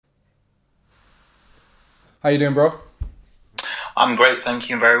How you doing, bro? I'm great, thank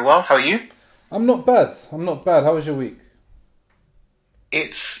you. Very well. How are you? I'm not bad. I'm not bad. How was your week?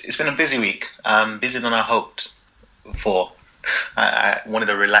 It's been a busy week. Busier than I hoped for. I wanted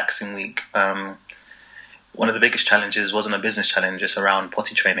a relaxing week. One of the biggest challenges wasn't a business challenge; it's around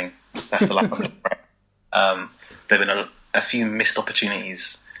potty training. That's the life I'm living right. There've been a few missed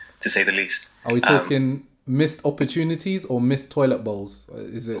opportunities, to say the least. Are we Um, talking missed opportunities or missed toilet bowls?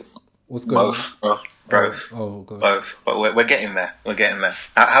 Is it what's going on? both, both, Oh, both, oh gosh. both. But we're getting there. We're getting there.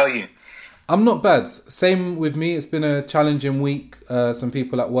 How are you? I'm not bad. Same with me. It's been a challenging week. Some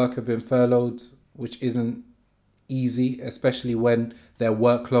people at work have been furloughed, which isn't easy, especially when their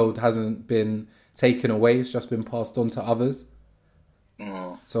workload hasn't been taken away. It's just been passed on to others.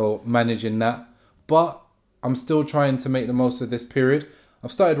 Mm, So managing that. But I'm still trying to make the most of this period.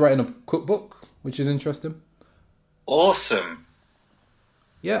 I've started writing a cookbook, which is interesting. awesome.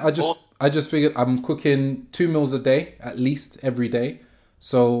 Yeah, I just figured I'm cooking 2 meals a day at least every day.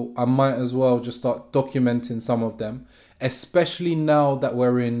 So I might as well just start documenting some of them, especially now that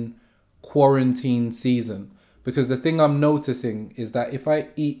we're in quarantine season. Because the thing I'm noticing is that if I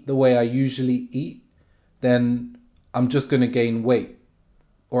eat the way I usually eat, then I'm just going to gain weight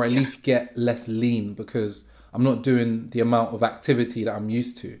or at Yes. least get less lean because I'm not doing the amount of activity that I'm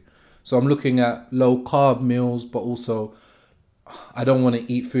used to. So I'm looking at low carb meals, but also I don't want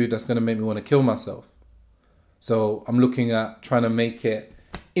to eat food that's going to make me want to kill myself. So I'm looking at trying to make it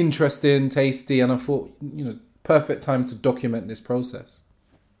interesting, tasty, and I thought, perfect time to document this process.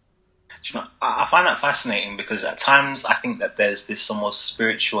 Do you know, I find that fascinating because at times I think that there's this almost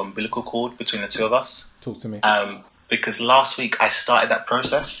spiritual umbilical cord between the two of us. Talk to me. Because last week I started that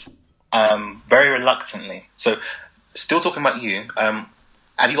process very reluctantly. So, still talking about you,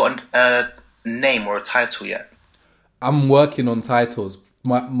 have you got a name or a title yet? I'm working on titles.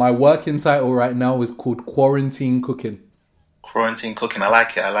 My working title right now is called Quarantine Cooking. Quarantine cooking. I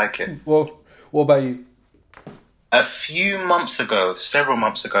like it. I like it. Well, what about you? A few months ago, several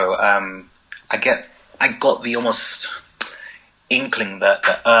months ago, I get I got the almost inkling that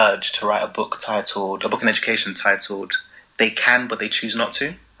the urge to write a book in education titled "They Can But They Choose Not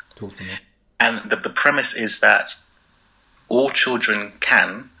to." Talk to me. And the premise is that all children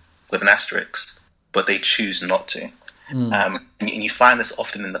can, with an asterisk, but they choose not to. And you find this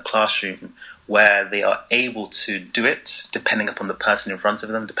often in the classroom where they are able to do it depending upon the person in front of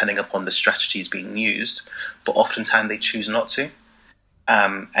them, depending upon the strategies being used, but oftentimes they choose not to.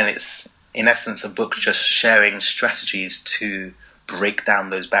 And it's, in essence, a book just sharing strategies to break down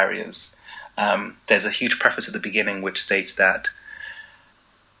those barriers. There's a huge preface at the beginning which states that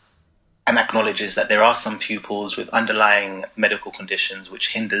and acknowledges that there are some pupils with underlying medical conditions which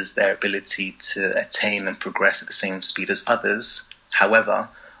hinders their ability to attain and progress at the same speed as others. However,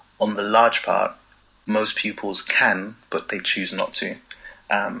 on the large part, most pupils can, but they choose not to.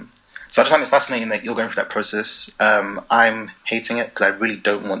 So I just find it fascinating that you're going through that process. I'm hating it because I really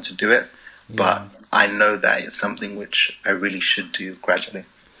don't want to do it, Yeah. but I know that it's something which I really should do gradually.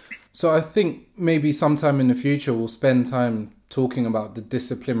 So I think maybe sometime in the future we'll spend time talking about the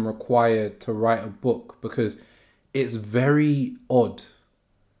discipline required to write a book because it's very odd.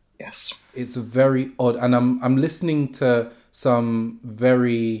 Yes. It's very odd, and I'm listening to some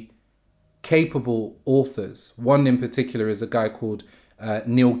very capable authors. One in particular is a guy called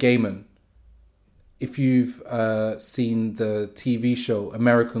Neil Gaiman. If you've seen the TV show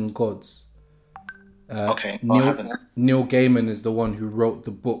American Gods, Okay. Well, I Neil haven't. Neil Gaiman is the one who wrote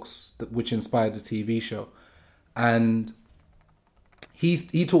the books which inspired the TV show, and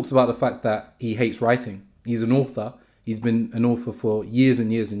he talks about the fact that he hates writing. He's an author. He's been an author for years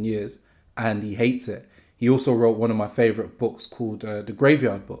and years and years, and he hates it. He also wrote one of my favorite books called The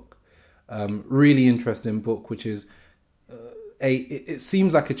Graveyard Book. Really interesting book, which is it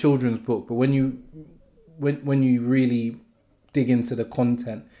seems like a children's book, but when you really dig into the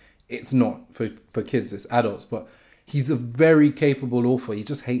content, it's not for kids, it's adults. But he's a very capable author. He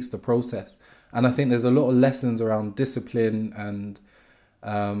just hates the process. And I think there's a lot of lessons around discipline and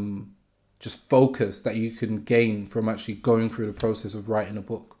just focus that you can gain from actually going through the process of writing a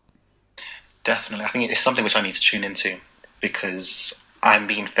book. Definitely. I think it's something which I need to tune into because I'm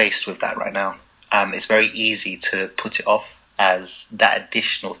being faced with that right now. It's very easy to put it off as that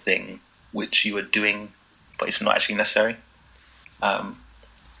additional thing which you are doing, but it's not actually necessary. Um,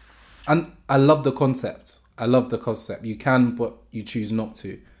 And I love the concept. I love the concept. You can, but you choose not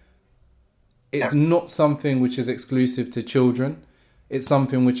to. It's yeah, not something which is exclusive to children. It's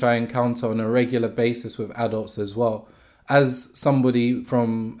something which I encounter on a regular basis with adults as well. As somebody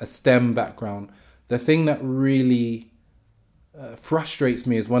from a STEM background, the thing that really frustrates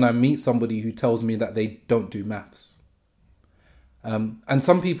me is when I meet somebody who tells me that they don't do maths. And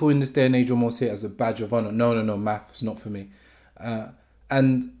some people in this day and age almost see it as a badge of honor. No, maths not for me.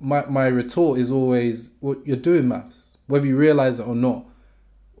 And my retort is always, well, you're doing maths, whether you realize it or not.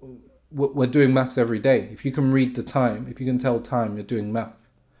 We're doing maths every day. If you can read the time, if you can tell time, you're doing math.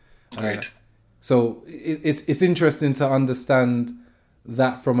 So it's interesting to understand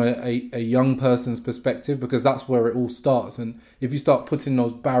that from a young person's perspective, because that's where it all starts. And if you start putting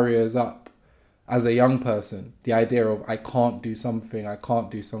those barriers up as a young person, the idea of I can't do something,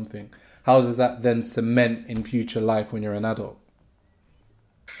 how does that then cement in future life when you're an adult?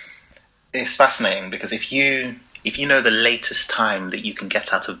 It's fascinating because if you know the latest time that you can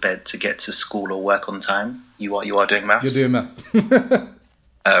get out of bed to get to school or work on time, you are doing maths. You're doing maths.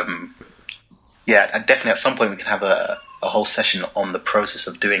 Yeah, and definitely at some point we can have a whole session on the process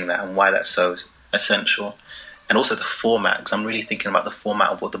of doing that and why that's so essential. And also the format, because I'm really thinking about the format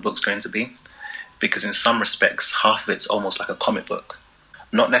of what the book's going to be. Because in some respects, half of it's almost like a comic book.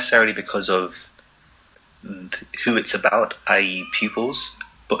 Not necessarily because of who it's about, i.e. pupils,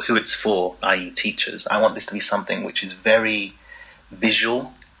 but who it's for, i.e. teachers. I want this to be something which is very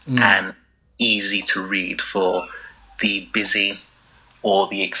visual and easy to read for the busy or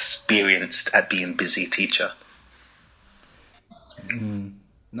the experienced at being busy teacher.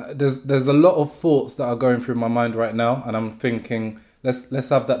 There's a lot of thoughts that are going through my mind right now, and I'm thinking let's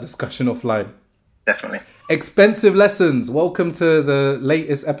have that discussion offline. Definitely. Expensive Lessons. Welcome to the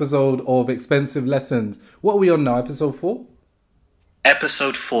latest episode of Expensive Lessons. What are we on now? Episode 4?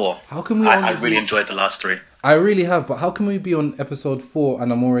 Episode 4. How can we? I really enjoyed the last 3. I really have, but how can we be on episode 4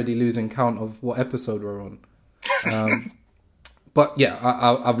 and I'm already losing count of what episode we're on? But yeah,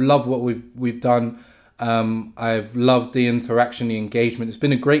 I've loved what we've done. I've loved the interaction, the engagement. It's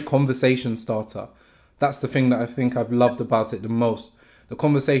been a great conversation starter. That's the thing that I think I've loved about it the most. The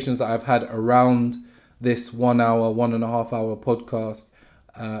conversations that I've had around this 1 hour, 1.5 hour podcast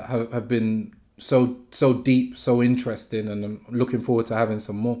have been so deep, so interesting, and I'm looking forward to having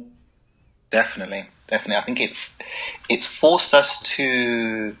some more. Definitely. I think it's forced us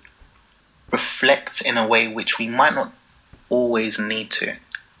to reflect in a way which we might not always need to.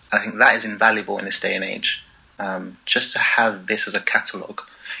 I think that is invaluable in this day and age. Just to have this as a catalogue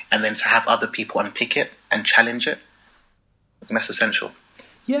and then to have other people unpick it and challenge it, I think that's essential.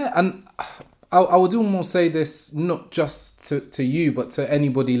 Yeah, and I would almost say this not just to you, but to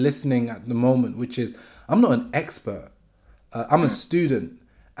anybody listening at the moment, which is I'm not an expert. I'm a student,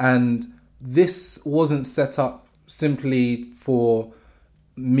 and this wasn't set up simply for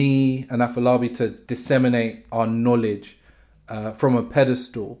me and Afolabi to disseminate our knowledge from a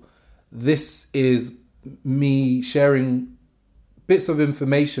pedestal. This is me sharing bits of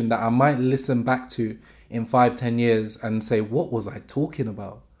information that I might listen back to in 5-10 years and say, what was I talking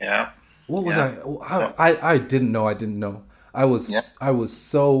about? Yeah. What was I didn't know. I was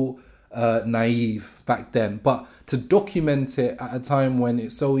so naive back then. But to document it at a time when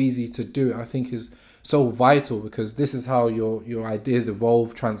it's so easy to do, I think is so vital, because this is how your ideas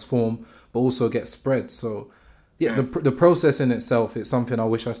evolve, transform, but also get spread. So yeah, the process in itself is something I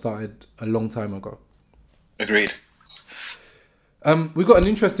wish I started a long time ago. Agreed. We've got an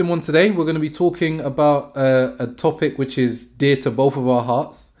interesting one today. We're going to be talking about a topic which is dear to both of our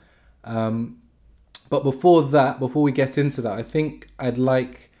hearts. But before we get into that, I think I'd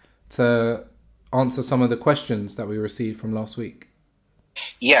like to answer some of the questions that we received from last week.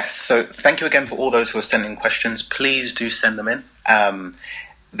 Yes, so thank you again for all those who are sending questions. Please do send them in.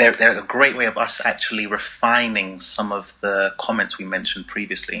 They're a great way of us actually refining some of the comments we mentioned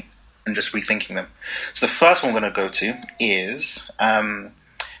previously and just rethinking them. So the first one we're going to go to is,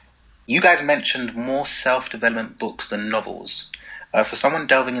 you guys mentioned more self-development books than novels. For someone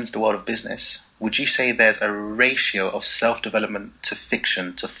delving into the world of business, would you say there's a ratio of self-development to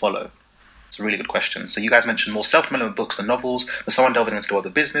fiction to follow? It's a really good question. So you guys mentioned more self-development books than novels. For someone delving into the world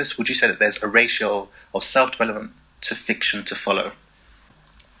of business, would you say that there's a ratio of self-development to fiction to follow?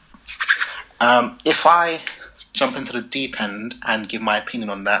 If I jump into the deep end and give my opinion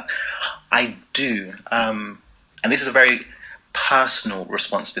on that, I do. And this is a very personal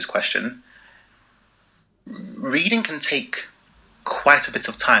response to this question. Reading can take quite a bit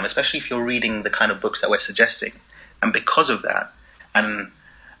of time, especially if you're reading the kind of books that we're suggesting. And because of that, and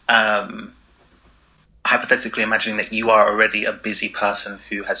hypothetically imagining that you are already a busy person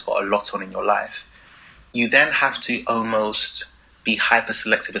who has got a lot on in your life, you then have to almost be hyper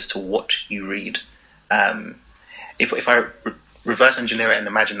selective as to what you read. If I reverse engineer it and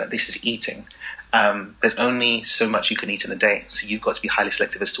imagine that this is eating, there's only so much you can eat in a day, so you've got to be highly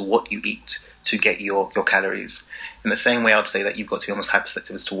selective as to what you eat to get your calories. In the same way, I would say that you've got to be almost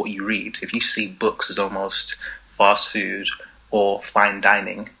hyperselective as to what you read. If you see books as almost fast food or fine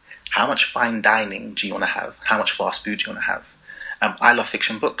dining, how much fine dining do you want to have? How much fast food do you want to have? I love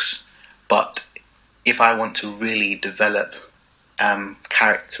fiction books, but if I want to really develop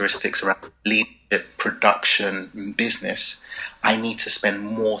characteristics around leadership, production, and business, I need to spend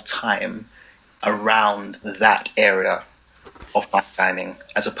more time around that area of fine dining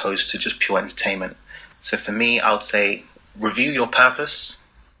as opposed to just pure entertainment. So for me, I would say review your purpose.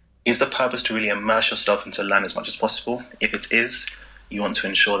 Is the purpose to really immerse yourself and to learn as much as possible? If it is, you want to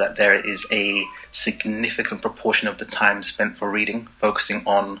ensure that there is a significant proportion of the time spent for reading, focusing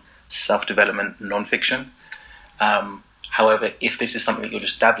on self-development, non-fiction. However, if this is something that you're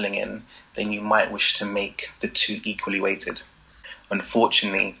just dabbling in, then you might wish to make the two equally weighted.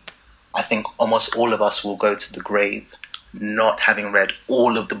 Unfortunately, I think almost all of us will go to the grave not having read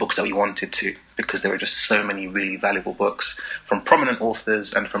all of the books that we wanted to, because there are just so many really valuable books from prominent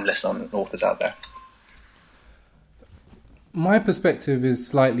authors and from less known authors out there. My perspective is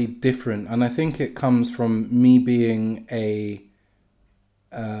slightly different, and I think it comes from me being a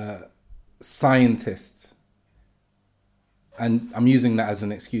scientist. And I'm using that as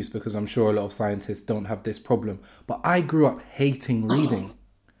an excuse because I'm sure a lot of scientists don't have this problem. But I grew up hating reading.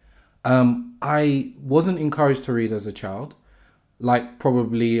 I wasn't encouraged to read as a child, like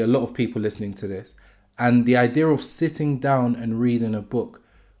probably a lot of people listening to this. And the idea of sitting down and reading a book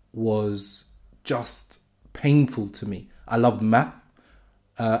was just painful to me. I loved math.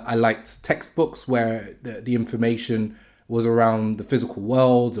 I liked textbooks where the information was around the physical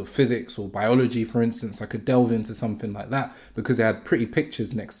world or physics or biology, for instance. I could delve into something like that because they had pretty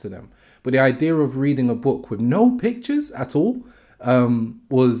pictures next to them. But the idea of reading a book with no pictures at all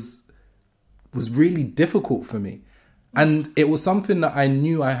was really difficult for me. And it was something that I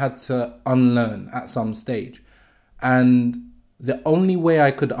knew I had to unlearn at some stage. And the only way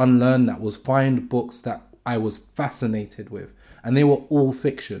I could unlearn that was find books that I was fascinated with. And they were all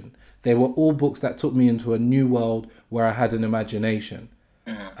fiction. They were all books that took me into a new world where I had an imagination.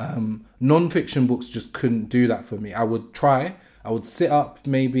 Non-fiction books just couldn't do that for me. I would sit up,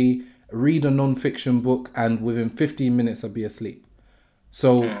 maybe read a non-fiction book, and within 15 minutes I'd be asleep.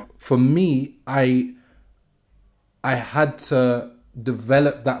 So for me, I had to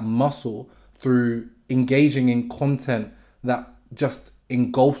develop that muscle through engaging in content that just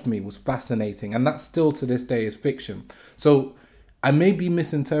engulfed me, was fascinating. And that still to this day is fiction. So I may be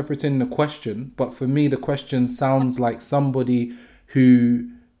misinterpreting the question, but for me, the question sounds like somebody who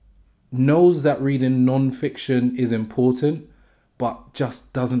knows that reading non-fiction is important, but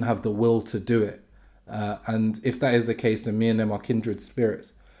just doesn't have the will to do it. And if that is the case, then me and them are kindred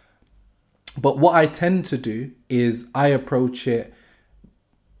spirits. But what I tend to do is I approach it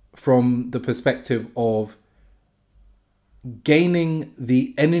from the perspective of gaining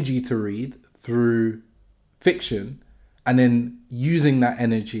the energy to read through fiction and then using that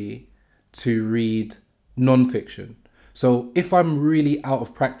energy to read non-fiction. So if I'm really out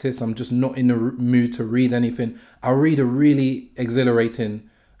of practice, I'm just not in the mood to read anything, I'll read a really exhilarating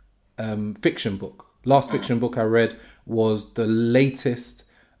fiction book. Last fiction book I read was the latest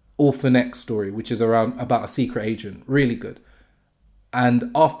Orphan X story, which is about a secret agent. Really good.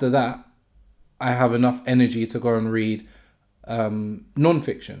 And after that, I have enough energy to go and read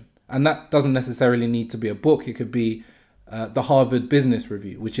non-fiction. And that doesn't necessarily need to be a book. It could be the Harvard Business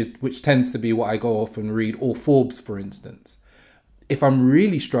Review, which tends to be what I go off and read, or Forbes, for instance. If I'm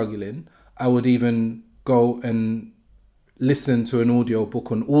really struggling, I would even go and listen to an audio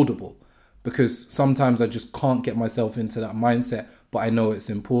book on Audible, because sometimes I just can't get myself into that mindset, but I know it's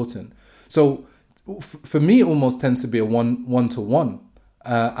important. So for me, it almost tends to be a one-to-one.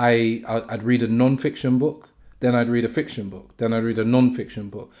 I'd read a non-fiction book, then I'd read a fiction book, then I'd read a non-fiction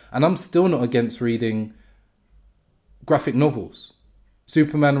book. And I'm still not against reading graphic novels.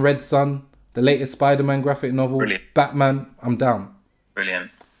 Superman, Red Sun, the latest Spider-Man graphic novel, Brilliant. Batman, I'm down.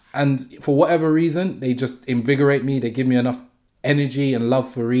 Brilliant. And for whatever reason, they just invigorate me. They give me enough energy and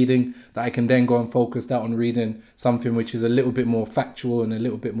love for reading that I can then go and focus that on reading something which is a little bit more factual and a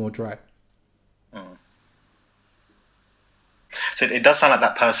little bit more dry. So it does sound like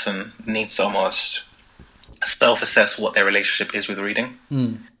that person needs to almost self-assess what their relationship is with reading.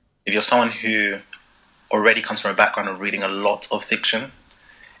 If you're someone who already comes from a background of reading a lot of fiction,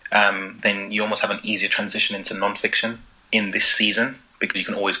 then you almost have an easier transition into non-fiction in this season, because you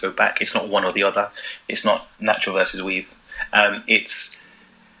can always go back. It's not one or the other. It's not natural versus weave. It's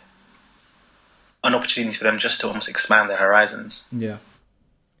an opportunity for them just to almost expand their horizons. Yeah.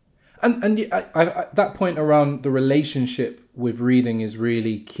 And I that point around the relationship with reading is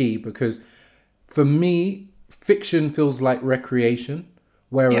really key, because For me, fiction feels like recreation,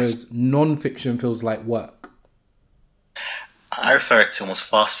 whereas Yes. non-fiction feels like work. I refer it to almost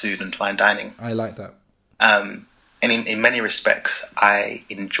fast food and fine dining. I like that. And in many respects, I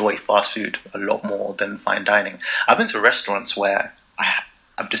enjoy fast food a lot more than fine dining. I've been to restaurants where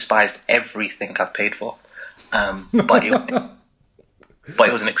I've despised everything I've paid for, but it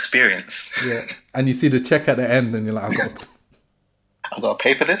was an experience. Yeah. And you see the check at the end and you're like, I've got to... I've got to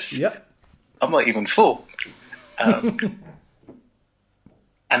pay for this. Yeah. I'm not even full. And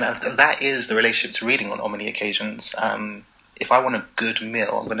that is the relationship to reading on many occasions. If I want a good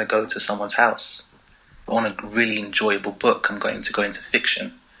meal, I'm going to go to someone's house. If I want a really enjoyable book, I'm going to go into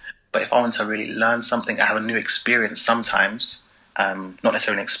fiction. But if I want to really learn something, I have a new experience sometimes, not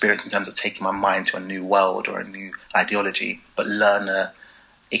necessarily an experience in terms of taking my mind to a new world or a new ideology, but learn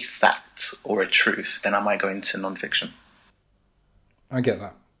a fact or a truth, then I might go into non-fiction. I get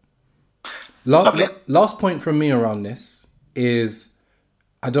that. Lovely. Last point from me around this is,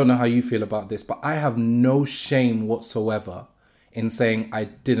 I don't know how you feel about this, but I have no shame whatsoever in saying I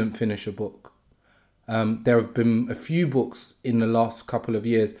didn't finish a book. There have been a few books in the last couple of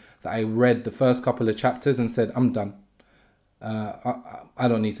years that I read the first couple of chapters and said, I'm done. I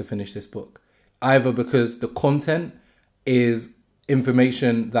don't need to finish this book. Either because the content is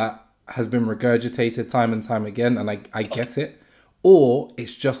information that has been regurgitated time and time again, and I get it, or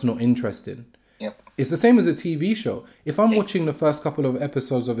it's just not interesting. Yep. It's the same as a TV show. If I'm watching the first couple of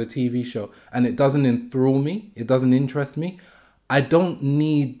episodes of a TV show and it doesn't enthrall me, it doesn't interest me, I don't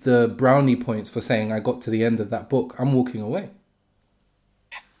need the brownie points for saying I got to the end of that book. I'm walking away.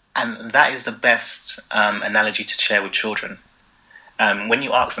 And that is the best analogy to share with children. When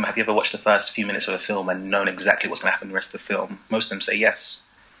you ask them, have you ever watched the first few minutes of a film and known exactly what's going to happen in the rest of the film? Most of them say yes.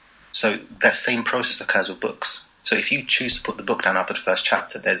 So that same process occurs with books. So if you choose to put the book down after the first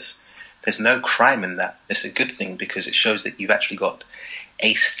chapter, there's no crime in that. It's a good thing because it shows that you've actually got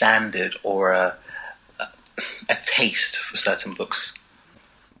a standard or a taste for certain books.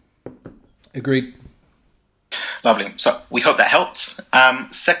 Agreed. Lovely. So we hope that helped.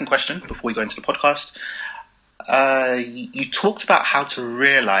 Second question before we go into the podcast. You talked about how to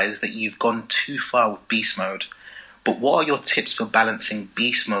realize that you've gone too far with beast mode, but what are your tips for balancing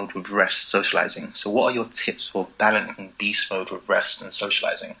beast mode with rest, socializing? So what are your tips for balancing beast mode with rest and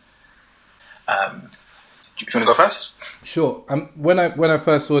socializing? Do you want to go first? Sure. When I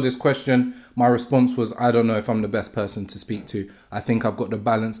first saw this question, my response was, I don't know if I'm the best person to speak to. I think I've got the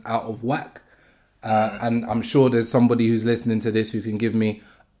balance out of whack. And I'm sure there's somebody who's listening to this who can give me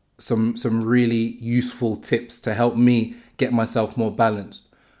some really useful tips to help me get myself more balanced.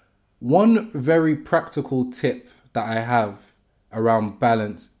 One very practical tip that I have around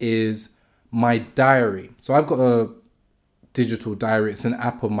balance is my diary. So I've got a digital diary. It's an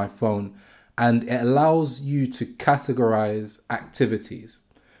app on my phone, and it allows you to categorize activities.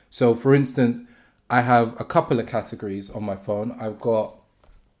 So for instance, I have a couple of categories on my phone. I've got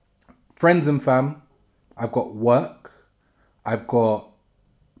friends and fam, I've got work, I've got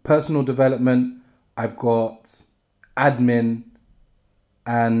personal development, I've got admin,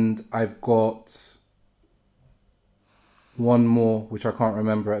 and I've got one more which I can't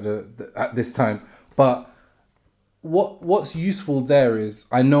remember at this time. But what's useful there is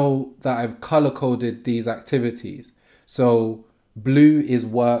I know that I've color coded these activities. So blue is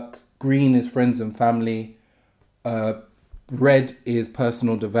work, green is friends and family, red is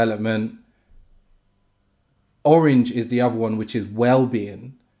personal development, orange is the other one, which is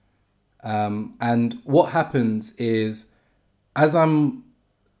well-being. And what happens is, as I'm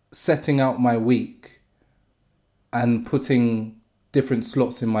setting out my week and putting different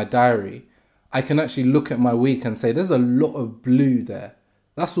slots in my diary, I can actually look at my week and say, there's a lot of blue there.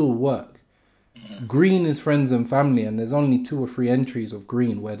 That's all work. Green is friends and family, and there's only 2 or 3 entries of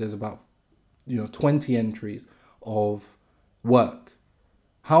green, where there's about 20 entries of work.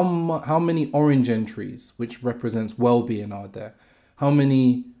 How many orange entries, which represents well-being, are there? How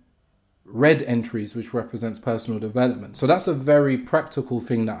many red entries, which represents personal development? So that's a very practical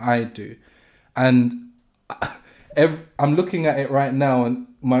thing that I do. And I'm looking at it right now, and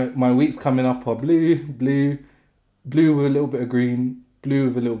my weeks coming up are blue with a little bit of green, blue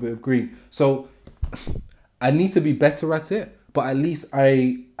with a little bit of green. So I need to be better at it, but at least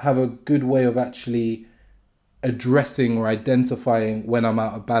I have a good way of actually addressing or identifying when I'm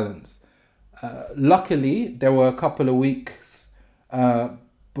out of balance. Luckily, there were a couple of weeks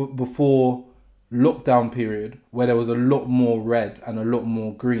before lockdown period where there was a lot more red and a lot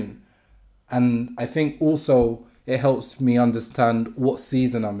more green. And I think also it helps me understand what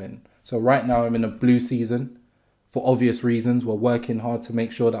season I'm in. So right now I'm in a blue season for obvious reasons. We're working hard to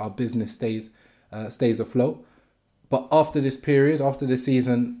make sure that our business stays stays afloat. But after this period, after the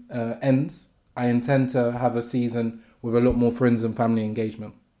season ends, I intend to have a season with a lot more friends and family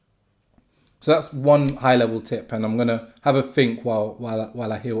engagement. So that's one high level tip, and I'm gonna have a think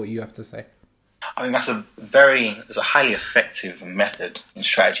while I hear what you have to say. I think it's a highly effective method and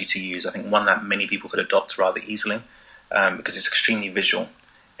strategy to use. I think one that many people could adopt rather easily, because it's extremely visual,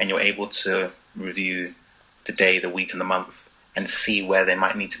 and you're able to review the day, the week, and the month, and see where there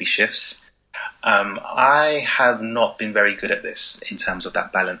might need to be shifts. I have not been very good at this in terms of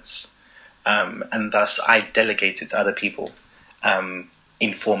that balance, and thus I delegate it to other people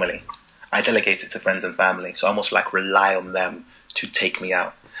informally. I delegate it to friends and family, so I almost like rely on them to take me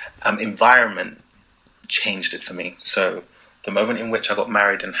out. Environment changed it for me. So the moment in which I got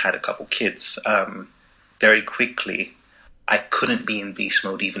married and had a couple kids, very quickly I couldn't be in beast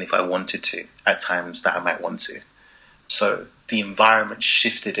mode even if I wanted to at times that I might want to. So the environment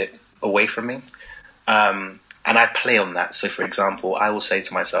shifted it away from me. And I play on that. So for example, I will say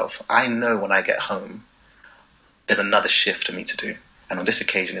to myself, I know when I get home, there's another shift for me to do. And on this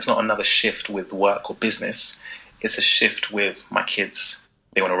occasion, it's not another shift with work or business. It's a shift with my kids.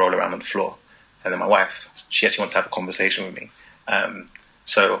 They want to roll around on the floor. And then my wife, she actually wants to have a conversation with me.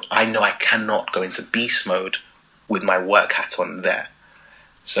 So I know I cannot go into beast mode with my work hat on there.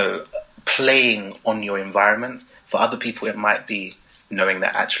 So playing on your environment, for other people it might be knowing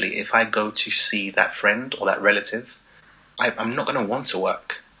that actually if I go to see that friend or that relative, I'm not going to want to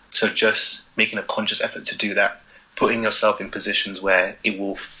work. So just making a conscious effort to do that, putting yourself in positions where it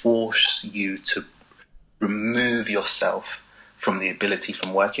will force you to remove yourself from the ability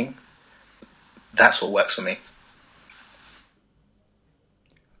from working. That's what works for me.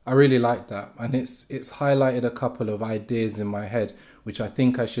 I really like that, and it's highlighted a couple of ideas in my head which I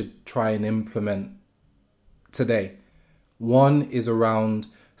think I should try and implement today. One is around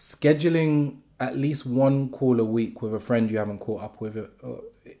scheduling at least one call a week with a friend you haven't caught up with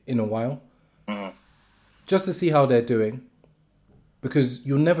in a while, just to see how they're doing, because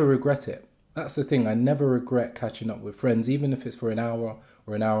you'll never regret it. That's the thing. I never regret catching up with friends, even if it's for an hour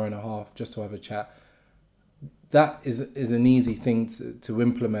or an hour and a half, just to have a chat. That is an easy thing to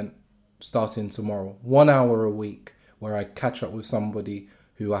implement starting tomorrow. 1 hour a week where I catch up with somebody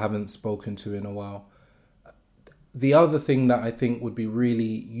who I haven't spoken to in a while. The other thing that I think would be really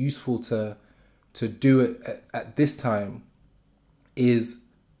useful to do it at this time is,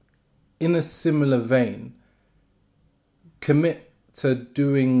 in a similar vein, commit to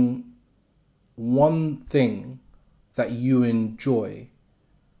doing one thing that you enjoy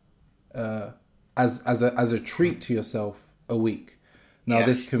as a treat to yourself a week. Now,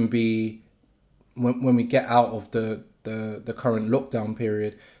 this can be when we get out of the current lockdown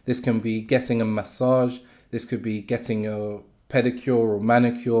period. This can be getting a massage. This could be getting a pedicure or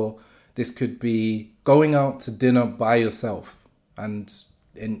manicure. This could be going out to dinner by yourself and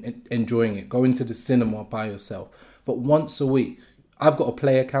enjoying it. Going to the cinema by yourself. But once a week, I've got a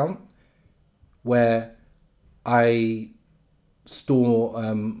Play account where I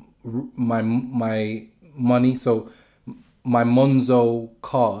store my money. So my Monzo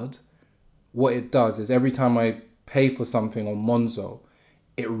card, what it does is every time I pay for something on Monzo,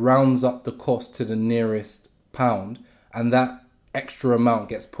 it rounds up the cost to the nearest pound, and that extra amount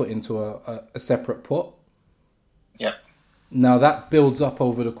gets put into a separate pot. Yeah. Now that builds up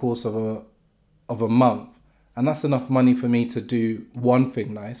over the course of a month, and that's enough money for me to do one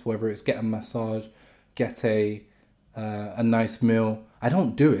thing nice, whether it's get a massage, get a nice meal. I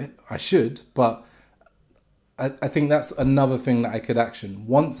don't do it. I should, but I think that's another thing that I could action.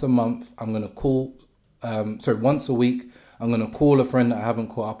 Once a month, I'm going to call, once a week, I'm going to call a friend that I haven't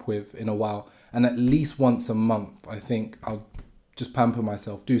caught up with in a while. And at least once a month, I think I'll just pamper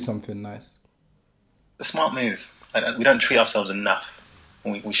myself, do something nice. A smart move. We don't treat ourselves enough.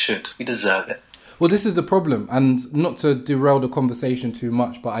 We should. We deserve it. Well, this is the problem. And not to derail the conversation too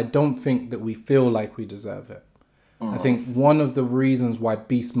much, but I don't think that we feel like we deserve it. I think one of the reasons why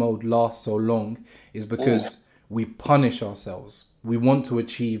beast mode lasts so long is because we punish ourselves. We want to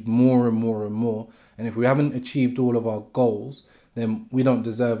achieve more and more and more. And if we haven't achieved all of our goals, then we don't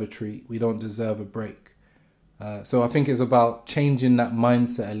deserve a treat. We don't deserve a break. So I think it's about changing that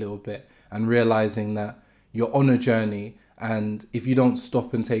mindset a little bit and realizing that you're on a journey. And if you don't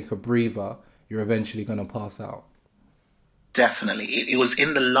stop and take a breather, you're eventually going to pass out. Definitely. It was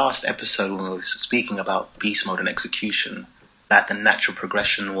in the last episode when we were speaking about beast mode and execution that the natural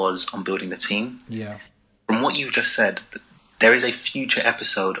progression was on building the team. Yeah. From what you've just said, there is a future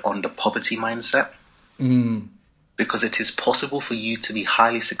episode on the poverty mindset. Because it is possible for you to be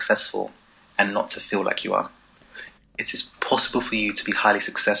highly successful and not to feel like you are. It is possible for you to be highly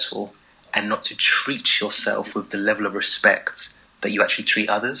successful and not to treat yourself with the level of respect that you actually treat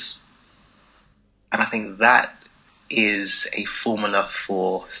others. And I think that is a formula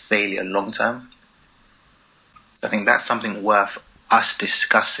for failure long term. I think that's something worth us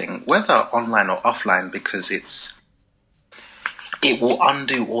discussing, whether online or offline, because it will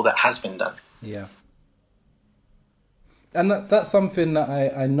undo all that has been done. Yeah. And that's something that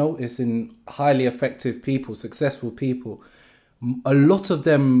I notice in highly effective people, successful people. A lot of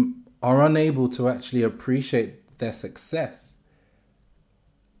them are unable to actually appreciate their success.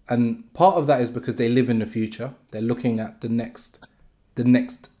 And part of that is because they live in the future. They're looking at the next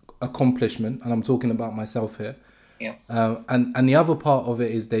accomplishment. And I'm talking about myself here. Yeah. And the other part of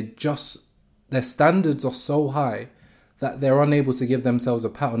it is their standards are so high that they're unable to give themselves a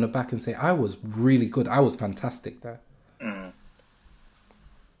pat on the back and say, I was really good. I was fantastic there. Mm.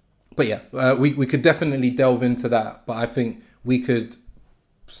 But yeah, we could definitely delve into that. But I think we could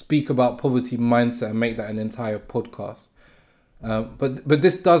speak about poverty mindset and make that an entire podcast. But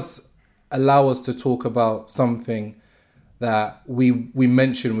this does allow us to talk about something that we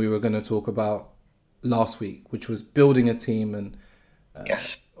mentioned we were going to talk about last week, which was building a team. And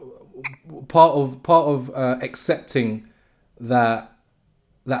yes, part of accepting that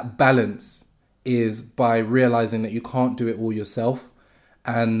balance is by realizing that you can't do it all yourself,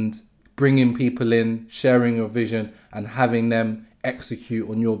 and bringing people in, sharing your vision, and having them execute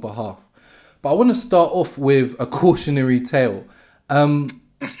on your behalf. But I want to start off with a cautionary tale.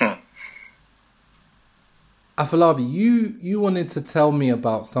 Afolabi, you wanted to tell me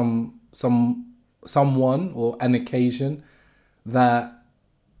about someone or an occasion that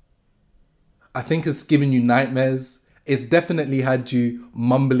I think has given you nightmares. It's definitely had you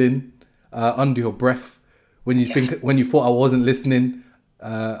mumbling under your breath when you thought I wasn't listening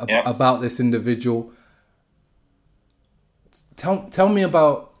about this individual. Tell me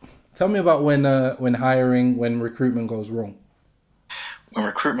about when hiring, when recruitment goes wrong. When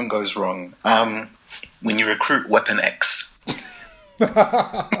recruitment goes wrong, when you recruit Weapon X.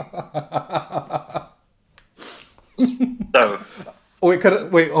 So,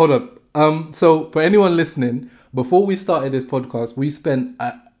 wait, hold up. So for anyone listening, before we started this podcast, we spent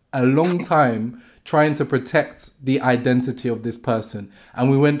a long time trying to protect the identity of this person, and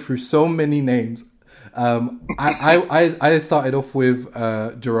we went through so many names. I started off with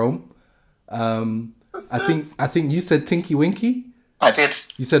Jerome. I think you said Tinky Winky. I did.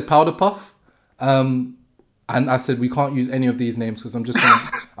 You said Powder Puff. And I said we can't use any of these names because I'm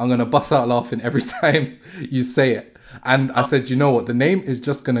gonna bust out laughing every time you say it. And I said, you know what? The name is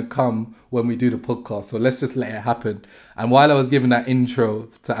just going to come when we do the podcast. So let's just let it happen. And while I was giving that intro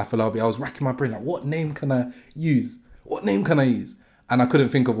to Afolabi, I was racking my brain. Like, what name can I use? And I couldn't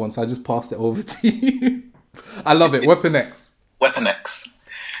think of one. So I just passed it over to you. I love it. Weapon X. Weapon X.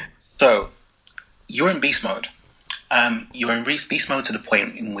 So you're in beast mode. You're in beast mode to the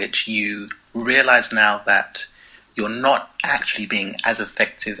point in which you realize now that you're not actually being as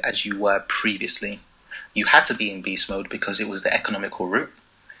effective as you were previously. You had to be in beast mode because it was the economical route.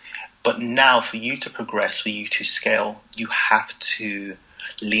 But now for you to progress, for you to scale, you have to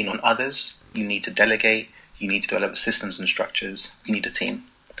lean on others. You need to delegate. You need to develop systems and structures. You need a team.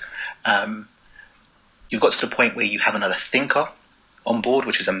 You've got to the point where you have another thinker on board,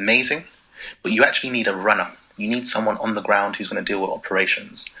 which is amazing. But you actually need a runner. You need someone on the ground who's going to deal with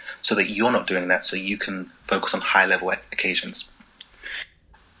operations so that you're not doing that, so you can focus on high-level occasions.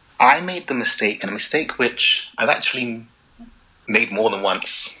 I made the mistake, and a mistake which I've actually made more than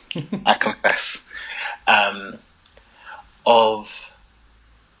once, I confess, of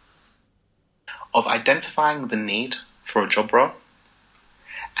identifying the need for a job role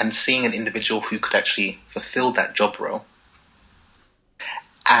and seeing an individual who could actually fulfill that job role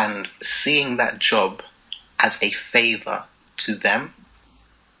and seeing that job as a favor to them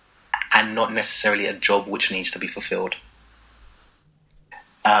and not necessarily a job which needs to be fulfilled.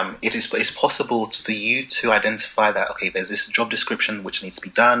 It's possible for you to identify that, okay, there's this job description which needs to be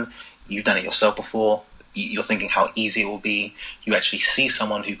done. You've done it yourself before. You're thinking how easy it will be. You actually see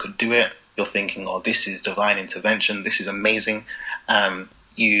someone who could do it. You're thinking, oh, this is divine intervention. This is amazing.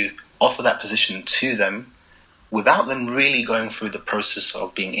 You offer that position to them without them really going through the process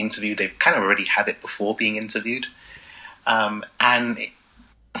of being interviewed. They kind of already have it before being interviewed. And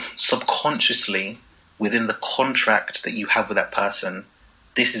subconsciously, within the contract that you have with that person,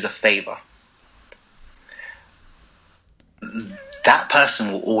 this is a favor. That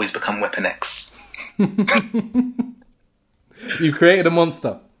person will always become Weapon X. You created a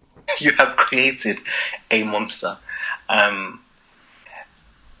monster. You have created a monster. On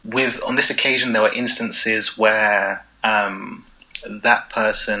this occasion, there were instances where that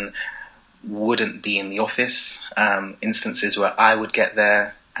person wouldn't be in the office, instances where I would get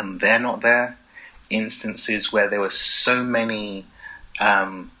there and they're not there, instances where there were so many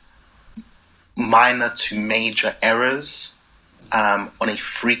minor to major errors on a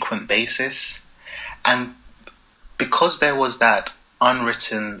frequent basis. And because there was that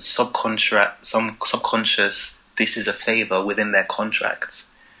unwritten subconscious, this is a favor within their contracts,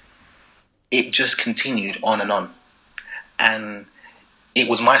 it just continued on and on. And it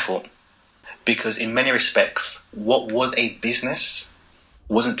was my fault, because in many respects, what was a business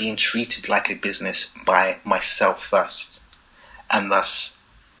wasn't being treated like a business by myself first. And thus,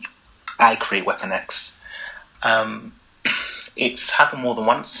 I create Weapon X. It's happened more than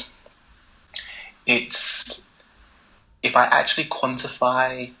once. If I actually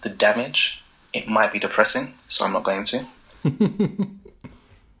quantify the damage, it might be depressing, so I'm not going to.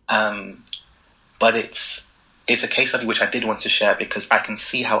 But it's a case study which I did want to share because I can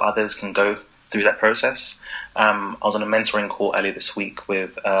see how others can go through that process. I was on a mentoring call earlier this week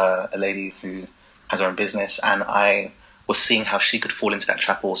with a lady who has her own business, and I was seeing how she could fall into that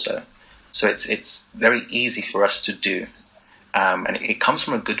trap also. So it's very easy for us to do, and it comes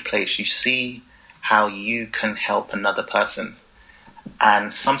from a good place. You see how you can help another person,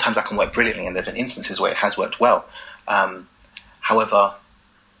 and sometimes that can work brilliantly, and there have been instances where it has worked well. However,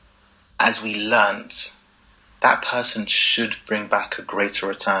 as we learnt, that person should bring back a greater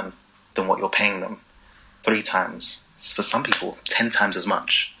return than what you're paying them, 3 times, for some people 10 times as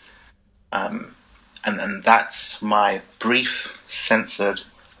much. And that's my brief, censored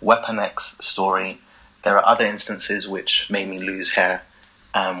Weapon X story. There are other instances which made me lose hair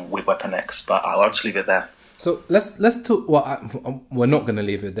with Weapon X, but I'll just leave it there. So let's talk. Well, we're not going to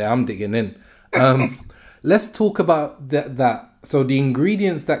leave it there. I'm digging in. Let's talk about that. So the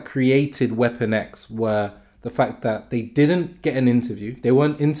ingredients that created Weapon X were the fact that they didn't get an interview. They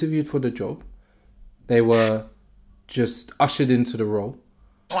weren't interviewed for the job. They were just ushered into the role.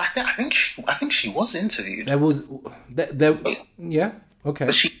 Oh, I think she was interviewed. Yeah, okay.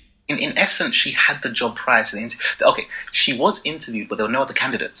 But she, in essence, she had the job prior to the interview. Okay, she was interviewed, but there were no other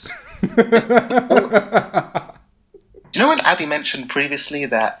candidates. Do you know when Abby mentioned previously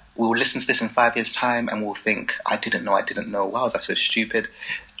that we'll listen to this in 5 years' time and we'll think, I didn't know. Why was I so stupid?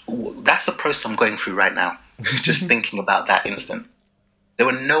 That's the process I'm going through right now. Just thinking about that instant. There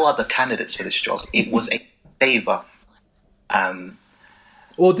were no other candidates for this job. It was a favor.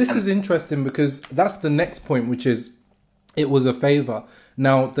 Well, this is interesting because that's the next point, which is it was a favor.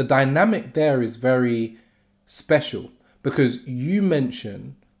 Now, the dynamic there is very special because you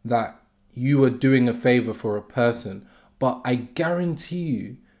mentioned that you were doing a favor for a person, but I guarantee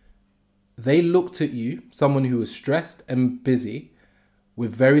you they looked at you, someone who was stressed and busy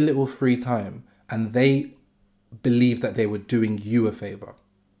with very little free time, and they believed that they were doing you a favor.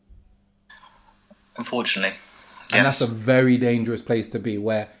 Unfortunately. Yes. And that's a very dangerous place to be,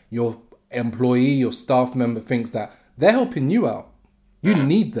 where your employee, your staff member thinks that they're helping you out. You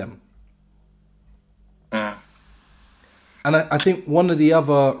need them. And I think one of the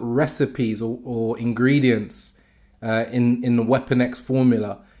other recipes or ingredients in the Weapon X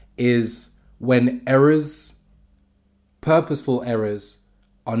formula is when purposeful errors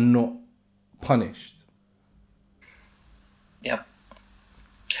are not punished. Yeah.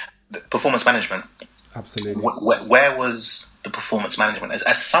 Performance management. Absolutely. Where was the performance management?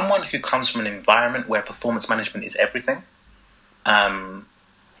 As someone who comes from an environment where performance management is everything, I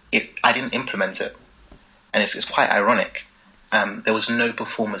didn't implement it. And it's quite ironic. There was no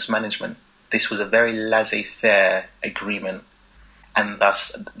performance management. This was a very laissez-faire agreement, and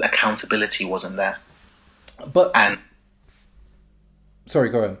thus accountability wasn't there. Sorry,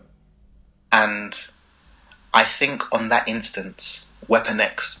 go on. And I think on that instance, Weapon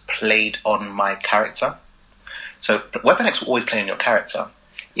X played on my character. So Weapon X will always play on your character.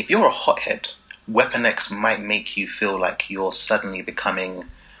 If you're a hothead, Weapon X might make you feel like you're suddenly becoming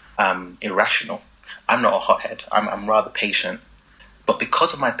irrational. I'm not a hothead. I'm rather patient. But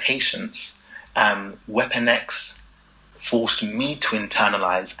because of my patience, Weapon X forced me to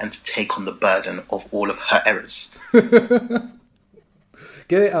internalize and to take on the burden of all of her errors.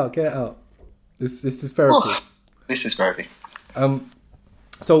 Get it out. This is therapy. Oh, this is therapy.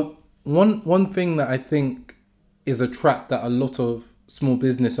 So one thing that I think is a trap that a lot of small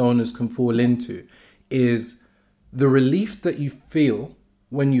business owners can fall into is the relief that you feel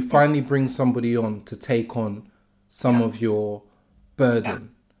when you finally bring somebody on to take on some of your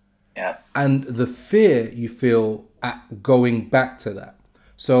burden. Yeah. And the fear you feel at going back to that.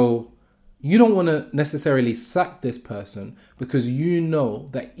 So you don't want to necessarily sack this person because you know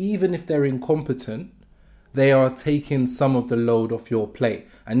that even if they're incompetent, they are taking some of the load off your plate,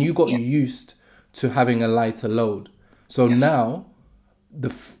 and you got Yeah. used to having a lighter load. So Yes. now the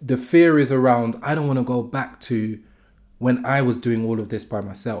fear is around, I don't want to go back to when I was doing all of this by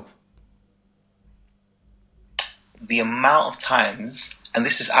myself. The amount of times, and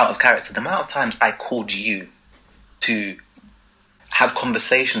this is out of character, the amount of times I called you to have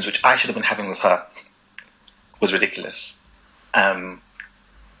conversations which I should have been having with her was ridiculous. I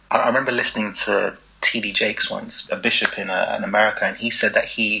remember listening to T.D. Jakes once, a bishop in America, and he said that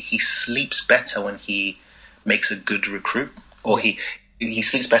he sleeps better when he makes a good recruit, or he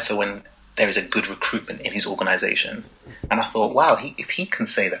sleeps better when there is a good recruitment in his organization. And I thought, wow, if he can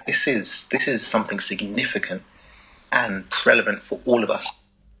say that, this is something significant and relevant for all of us.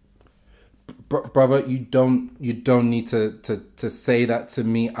 Brother, you don't need to say that to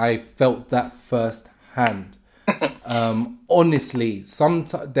me. I felt that firsthand. Honestly,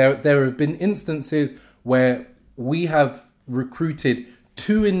 there have been instances where we have recruited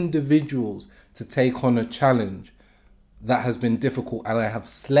 2 individuals to take on a challenge that has been difficult, and I have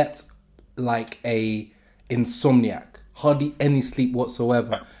slept like a insomniac, hardly any sleep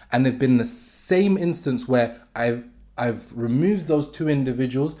whatsoever. And there've been the same instance where I've removed those 2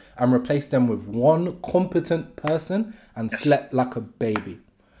 individuals and replaced them with one competent person and slept like a baby.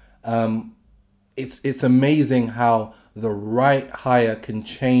 It's amazing how the right hire can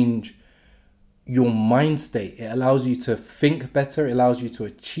change your mind state. It allows you to think better. It allows you to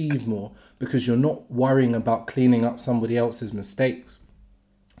achieve more because you're not worrying about cleaning up somebody else's mistakes.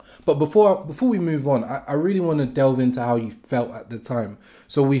 But before we move on, I really want to delve into how you felt at the time.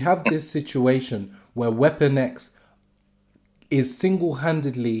 So we have this situation where Weapon X is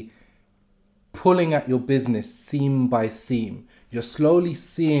single-handedly pulling at your business seam by seam. You're slowly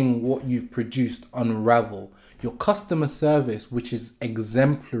seeing what you've produced unravel. Your customer service, which is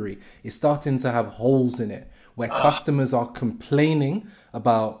exemplary, is starting to have holes in it, where customers are complaining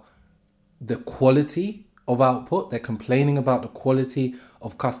about the quality of output. They're complaining about the quality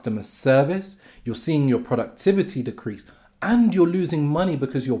of customer service. You're seeing your productivity decrease, and you're losing money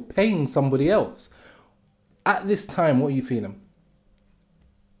because you're paying somebody else. At this time, what are you feeling?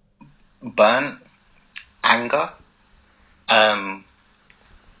 Burn, anger,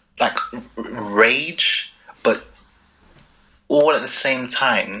 like rage, but all at the same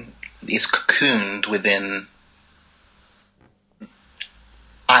time is cocooned within,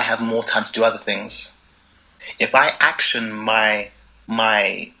 I have more time to do other things. If I action my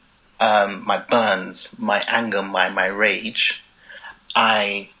burns, my anger, my rage,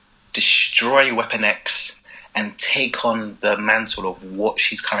 I destroy Weapon X and take on the mantle of what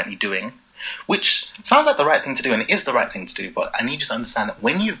she's currently doing, which sounds like the right thing to do, and it is the right thing to do, but I need you to understand that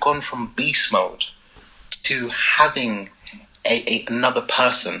when you've gone from beast mode to having another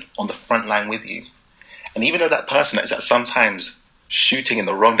person on the front line with you, and even though that person is at sometimes shooting in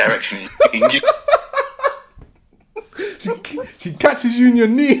the wrong direction, she catches you in your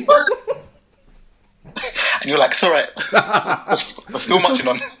knee. and you're like, it's all right, we're still marching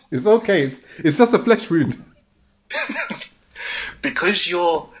on. It's okay. It's just a flesh wound. Because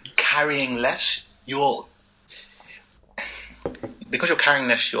you're carrying less, you're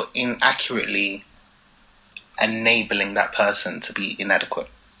inaccurately enabling that person to be inadequate.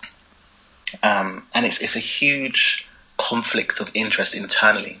 And it's a huge conflict of interest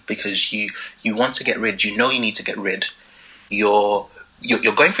internally, because you want to get rid, you need to get rid. You're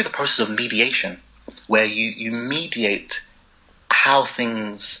going through the process of mediation, where you mediate how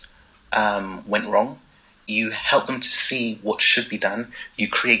things went wrong. You help them to see what should be done. You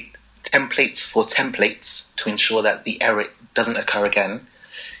create templates for templates to ensure that the error doesn't occur again.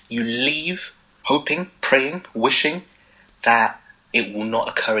 You leave hoping, praying, wishing that it will not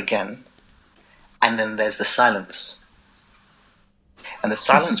occur again. And then there's the silence. And the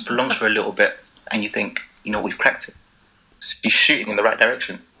silence prolongs for a little bit, and you think, we've cracked it. She's shooting in the right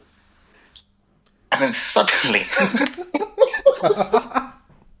direction. And then suddenly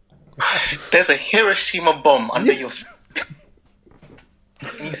there's a Hiroshima bomb under your skin.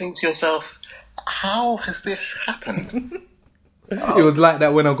 And you think to yourself, how has this happened? It was like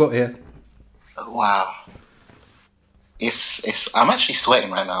that when I got here. Wow. I'm actually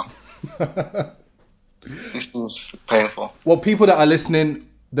sweating right now. This is painful. Well, people that are listening,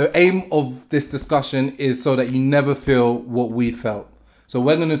 the aim of this discussion is so that you never feel what we felt. So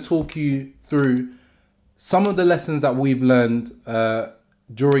we're going to talk you through some of the lessons that we've learned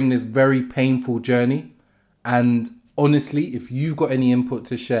during this very painful journey. And honestly, if you've got any input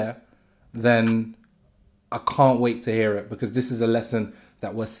to share, then I can't wait to hear it, because this is a lesson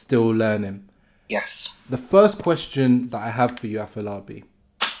that we're still learning. Yes. The first question that I have for you, Afolabi,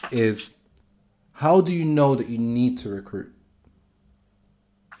 is how do you know that you need to recruit?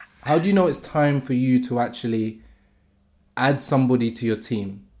 How do you know it's time for you to actually add somebody to your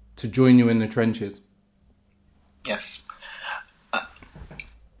team to join you in the trenches? Yes.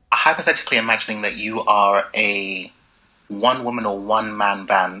 Hypothetically imagining that you are a one woman or one man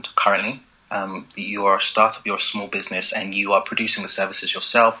band currently. You are a startup, you're a small business, and you are producing the services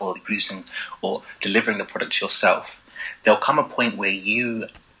yourself, or producing or delivering the products yourself. There'll come a point where you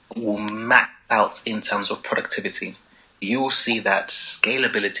will max out in terms of productivity. You will see that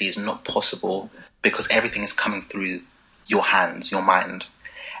scalability is not possible because everything is coming through your hands, your mind.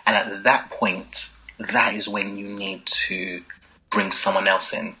 And at that point, that is when you need to bring someone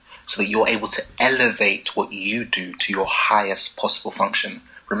else in so that you're able to elevate what you do to your highest possible function.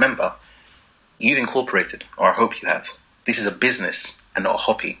 Remember, you've incorporated, or I hope you have. This is a business and not a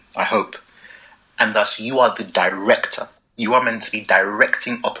hobby, I hope. And thus, you are the director. You are meant to be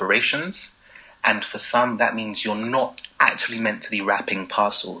directing operations. And for some, that means you're not actually meant to be wrapping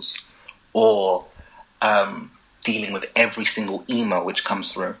parcels or dealing with every single email which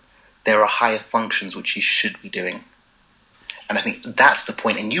comes through. There are higher functions which you should be doing. And I think that's the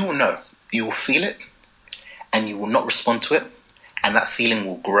point. And you will know. You will feel it. And you will not respond to it. And that feeling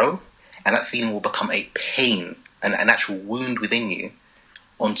will grow. And that feeling will become a pain, an actual wound within you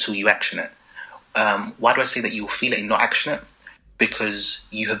until you action it. Why do I say that you will feel it and not action it? Because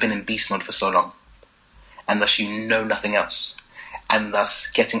you have been in beast mode for so long. And thus you know nothing else. And thus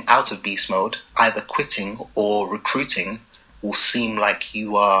getting out of beast mode, either quitting or recruiting, will seem like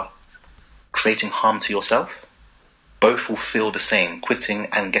you are creating harm to yourself. Both will feel the same. Quitting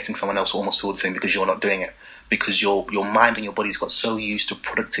and getting someone else will almost feel the same because you're not doing it. Because your mind and your body's got so used to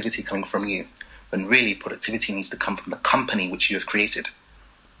productivity coming from you. When really productivity needs to come from the company which you have created.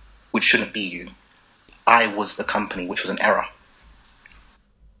 Which shouldn't be you. I was the company, which was an error.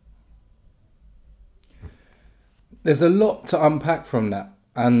 There's a lot to unpack from that.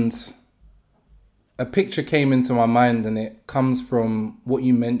 And a picture came into my mind, and it comes from what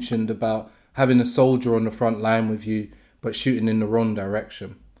you mentioned about having a soldier on the front line with you, but shooting in the wrong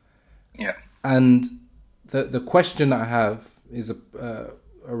direction. Yeah. And the question I have is a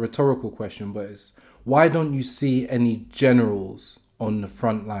rhetorical question, but it's, why don't you see any generals on the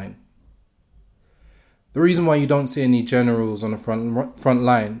front line? The reason why you don't see any generals on the front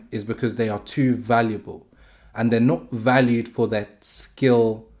line is because they are too valuable, and they're not valued for their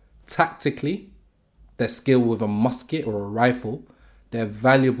skill tactically, their skill with a musket or a rifle. They're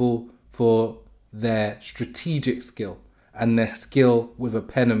valuable for their strategic skill and their skill with a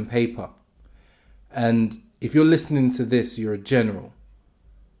pen and paper. And if you're listening to this, you're a general.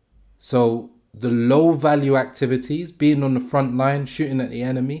 So the low value activities, being on the front line, shooting at the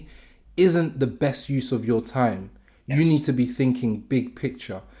enemy, isn't the best use of your time. Yes. You need to be thinking big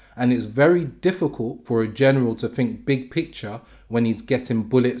picture. And it's very difficult for a general to think big picture when he's getting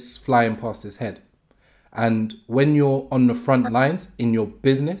bullets flying past his head. And when you're on the front lines in your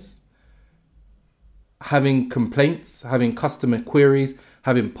business, having complaints, having customer queries,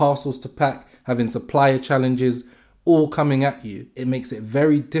 having parcels to pack, having supplier challenges, all coming at you, it makes it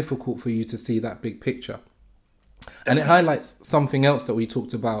very difficult for you to see that big picture. And it highlights something else that we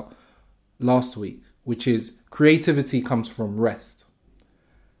talked about last week, which is creativity comes from rest.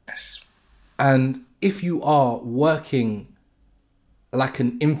 Yes. And if you are working like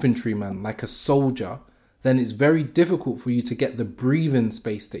an infantryman, like a soldier, then it's very difficult for you to get the breathing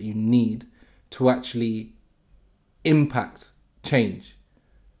space that you need to actually impact change,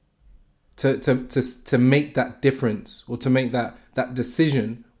 to make that difference, or to make that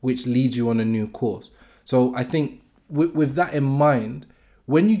decision which leads you on a new course. So I think with that in mind,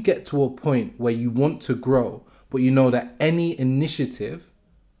 when you get to a point where you want to grow, but you know that any initiative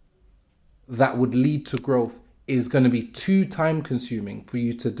that would lead to growth is going to be too time consuming for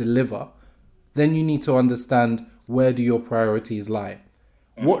you to deliver, then you need to understand, where do your priorities lie?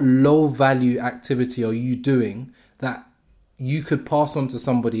 What low value activity are you doing that you could pass on to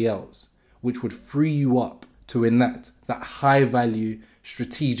somebody else, which would free you up to enact that high value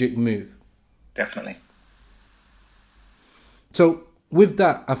strategic move? Definitely. So with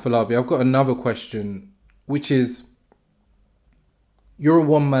that, Afolabi, I've got another question, which is, you're a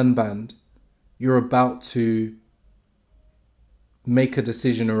one-man band. You're about to make a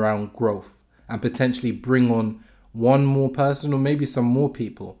decision around growth and potentially bring on one more person or maybe some more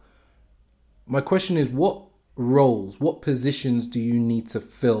people. My question is, what roles, what positions do you need to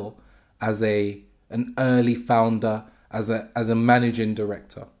fill as an early founder, as a managing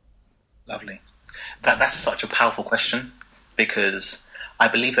director? Lovely. That's such a powerful question, because I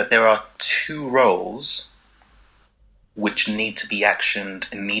believe that there are two roles which need to be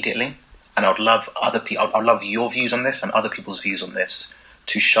actioned immediately. and I'd love other people. I'd love your views on this and other people's views on this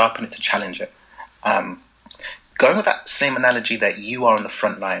to sharpen it, to challenge it. Going with that same analogy that you are on the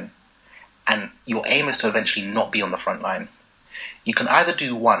front line, and your aim is to eventually not be on the front line. You can either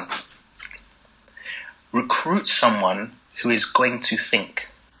do one, recruit someone who is going to think,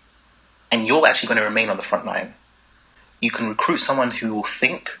 and you're actually going to remain on the front line. You can recruit someone who will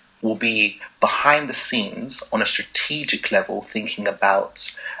think, will be behind the scenes on a strategic level, thinking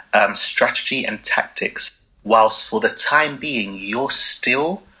about strategy and tactics, whilst for the time being, you're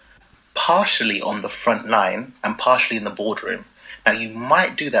still partially on the front line and partially in the boardroom. Now, you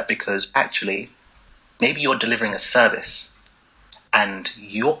might do that because actually, maybe you're delivering a service and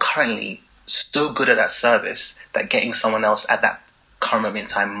you're currently so good at that service that getting someone else at that current moment in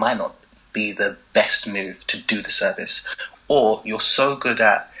time might not be the best move to do the service. Or you're so good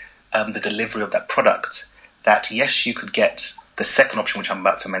at the delivery of that product that, yes, you could get the second option, which I'm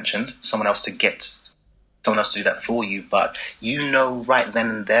about to mention, someone else to do that for you, but you know right then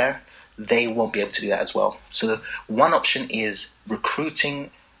and there, they won't be able to do that as well. So the one option is recruiting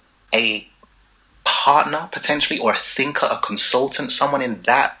a partner, potentially, or a thinker, a consultant, someone in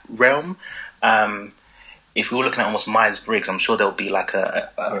that realm. If we were looking at almost Myers-Briggs, I'm sure there'll be like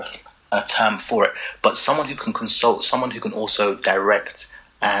a term for it, but someone who can consult, someone who can also direct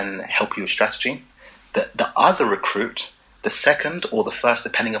and help you with strategy. The other recruit, the second or the first,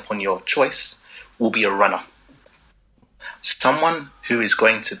 depending upon your choice, will be a runner. Someone who is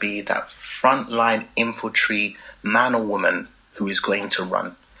going to be that frontline infantry man or woman who is going to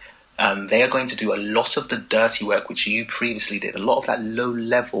run. They are going to do a lot of the dirty work which you previously did, a lot of that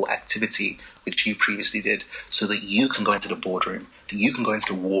low-level activity which you previously did, so that you can go into the boardroom, that you can go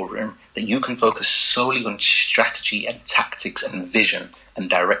into the war room, that you can focus solely on strategy and tactics and vision and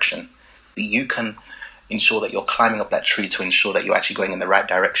direction, that you can ensure that you're climbing up that tree to ensure that you're actually going in the right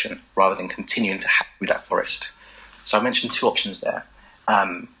direction rather than continuing to hack through that forest. So I mentioned two options there.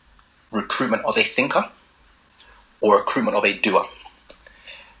 Recruitment of a thinker or recruitment of a doer.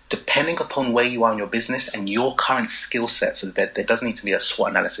 Depending upon where you are in your business and your current skill set, so that there doesn't need to be a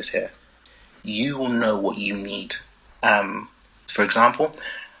SWOT analysis here, you will know what you need. For example,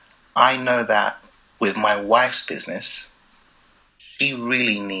 I know that with my wife's business, she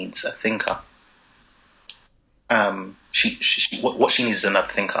really needs a thinker. What she needs is another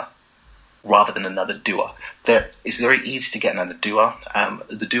thinker rather than another doer. It's very easy to get another doer.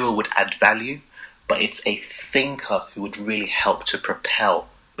 The doer would add value, but it's a thinker who would really help to propel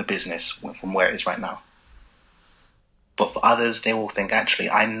the business from where it is right now. But for others, they will think, actually,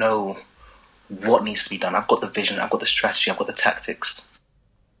 I know what needs to be done. I've got the vision, I've got the strategy, I've got the tactics.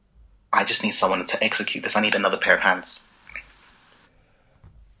 I just need someone to execute this. I need another pair of hands.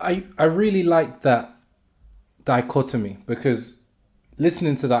 I really like that dichotomy, because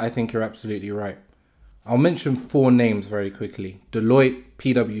listening to that, I think you're absolutely right. I'll mention 4 names very quickly: Deloitte,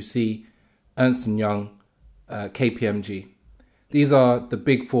 PwC, Ernst & Young, KPMG. These are the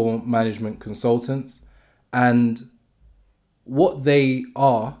big 4 management consultants, and what they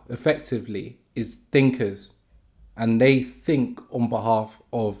are effectively is thinkers, and they think on behalf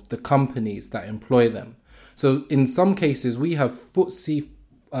of the companies that employ them. So in some cases, we have FTSE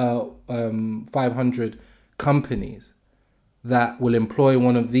 500 companies that will employ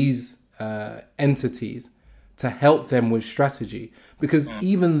one of these entities to help them with strategy, because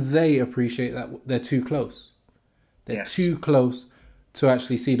even they appreciate that they're too close. They're too close to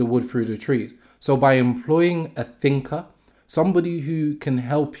actually see the wood through the trees. So by employing a thinker, somebody who can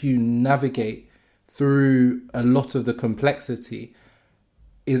help you navigate through a lot of the complexity,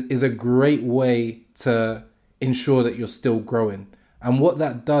 is a great way to ensure that you're still growing. And what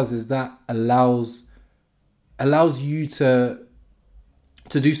that does is that allows you to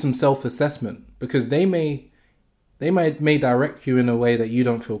do some self-assessment, because they may direct you in a way that you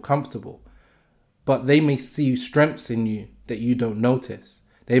don't feel comfortable, but they may see strengths in you that you don't notice.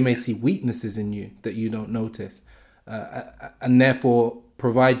 They may see weaknesses in you that you don't notice, and therefore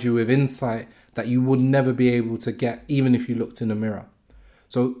provide you with insight that you would never be able to get even if you looked in a mirror.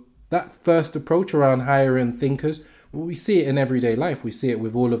 So that first approach around hiring thinkers, well, we see it in everyday life. We see it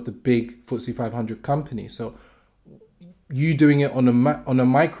with all of the big FTSE 500 companies. So you doing it on a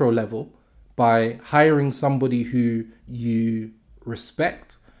micro level by hiring somebody who you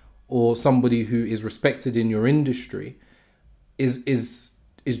respect, or somebody who is respected in your industry, is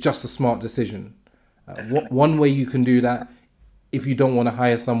just a smart decision. One way you can do that, if you don't want to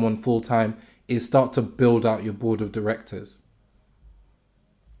hire someone full time, is start to build out your board of directors.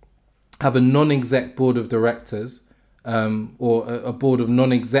 Have a non-exec board of directors, or a board of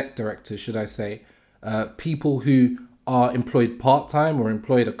non-exec directors, should I say, people who are employed part-time or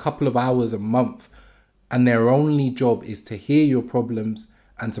employed a couple of hours a month, and their only job is to hear your problems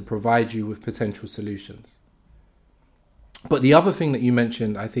and to provide you with potential solutions. But the other thing that you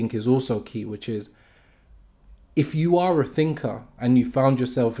mentioned, I think, is also key, which is if you are a thinker and you found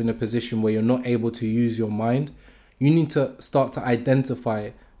yourself in a position where you're not able to use your mind, you need to start to identify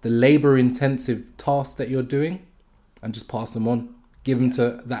the labor-intensive tasks that you're doing and just pass them on. Give them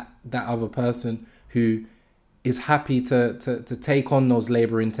to that other person who is happy to take on those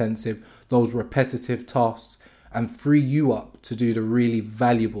labor-intensive, those repetitive tasks, and free you up to do the really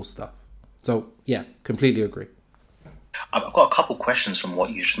valuable stuff. So, yeah, completely agree. I've got a couple questions from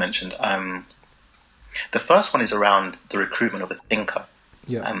what you just mentioned. The first one is around the recruitment of a thinker.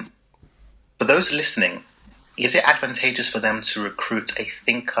 Yeah. For those listening, is it advantageous for them to recruit a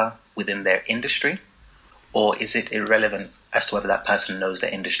thinker within their industry, or is it irrelevant as to whether that person knows their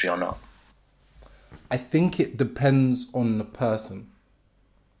industry or not? I think it depends on the person.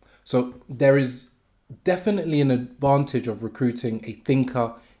 So there is definitely an advantage of recruiting a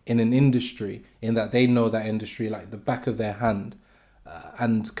thinker in an industry, in that they know that industry like the back of their hand,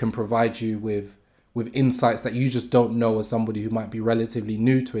 and can provide you with insights that you just don't know as somebody who might be relatively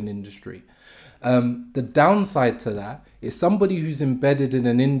new to an industry. The downside to that is somebody who's embedded in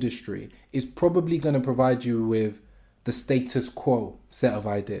an industry is probably going to provide you with the status quo set of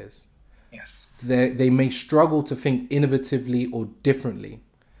ideas. Yes. They may struggle to think innovatively or differently.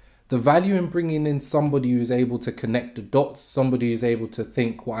 The value in bringing in somebody who's able to connect the dots, somebody who's able to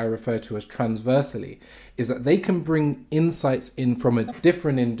think what I refer to as transversely, is that they can bring insights in from a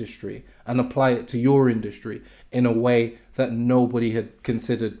different industry and apply it to your industry in a way that nobody had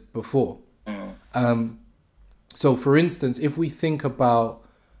considered before. So for instance, if we think about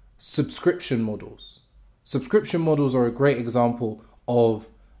subscription models are a great example of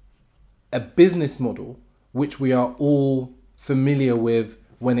a business model which we are all familiar with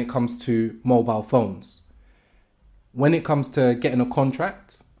when it comes to mobile phones. When it comes to getting a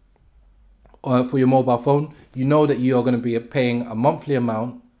contract for your mobile phone, you know that you are going to be paying a monthly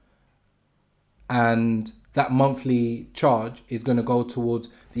amount, and that monthly charge is going to go towards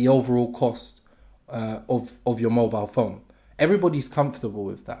the overall cost of your mobile phone. Everybody's comfortable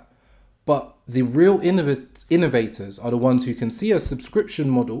with that. But the real innovators are the ones who can see a subscription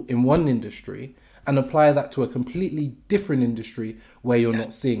model in one industry and apply that to a completely different industry where you're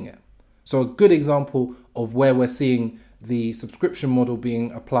not seeing it. So a good example of where we're seeing the subscription model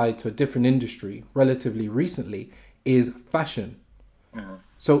being applied to a different industry relatively recently is fashion.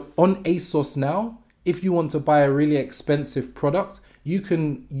 So on ASOS now, if you want to buy a really expensive product, you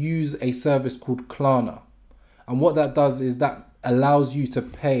can use a service called Klarna. And what that does is that allows you to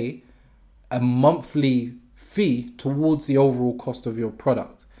pay a monthly fee towards the overall cost of your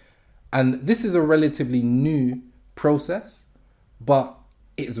product. And this is a relatively new process, but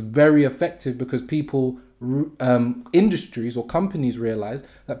it's very effective because people, industries or companies realize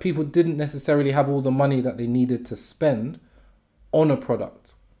that people didn't necessarily have all the money that they needed to spend on a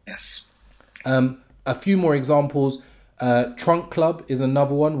product. Yes. A few more examples. Trunk Club is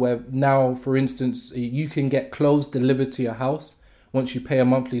another one where now, for instance, you can get clothes delivered to your house once you pay a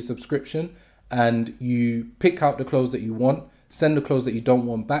monthly subscription, and you pick out the clothes that you want, send the clothes that you don't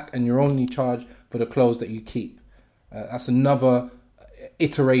want back, and you're only charged for the clothes that you keep. That's another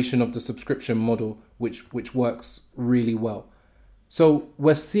iteration of the subscription model which works really well. So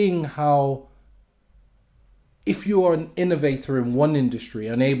we're seeing how if you are an innovator in one industry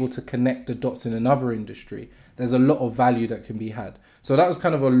and able to connect the dots in another industry, there's a lot of value that can be had. So that was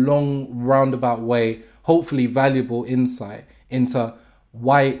kind of a long roundabout way, hopefully valuable insight into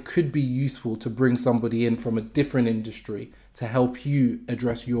why it could be useful to bring somebody in from a different industry to help you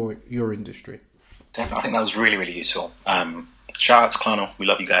address your industry. Definitely. I think that was really, really useful. Shout out to Klarna. We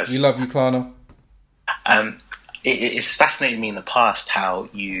love you guys. We love you, Klarna. It's fascinated me in the past how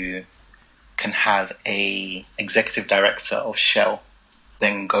you can have a executive director of Shell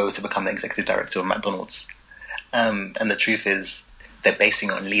then go to become the executive director of McDonald's. And the truth is they're basing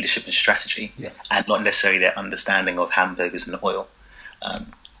it on leadership and strategy, yes, and not necessarily their understanding of hamburgers and oil.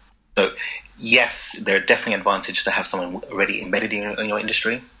 So yes, there are definitely advantages to have someone already embedded in your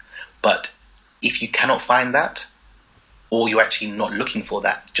industry, but if you cannot find that, or you're actually not looking for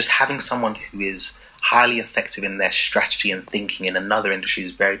that, just having someone who is highly effective in their strategy and thinking in another industry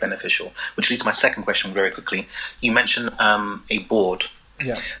is very beneficial. Which leads to my second question very quickly. You mentioned a board.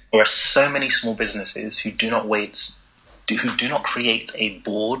 Yeah. There are so many small businesses who do not create a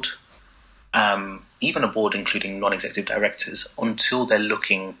board, even a board including non-executive directors, until they're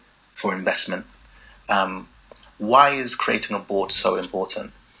looking for investment. Why is creating a board so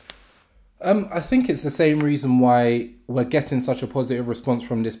important? I think it's the same reason why we're getting such a positive response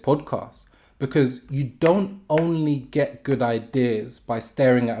from this podcast. Because you don't only get good ideas by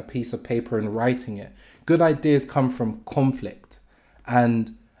staring at a piece of paper and writing it. Good ideas come from conflict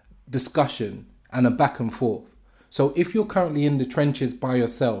and discussion and a back and forth. So if you're currently in the trenches by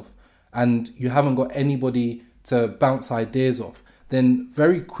yourself and you haven't got anybody to bounce ideas off, then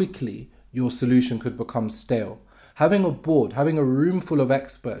very quickly your solution could become stale. Having a board, having a room full of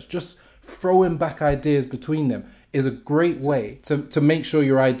experts, just throwing back ideas between them is a great way to make sure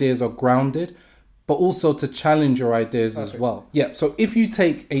your ideas are grounded, but also to challenge your ideas as well. Yeah, so if you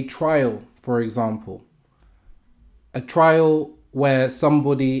take a trial, for example, a trial where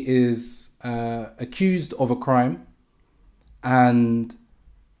somebody is accused of a crime and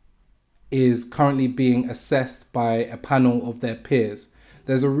is currently being assessed by a panel of their peers.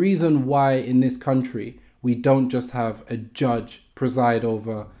 There's a reason why in this country we don't just have a judge preside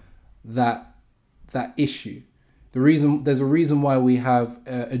over that issue. There's a reason why we have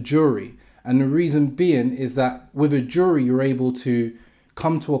a jury, and the reason being is that with a jury you're able to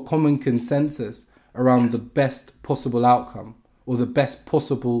come to a common consensus around the best possible outcome or the best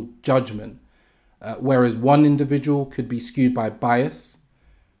possible judgment, whereas one individual could be skewed by bias.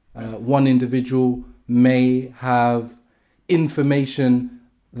 One individual may have information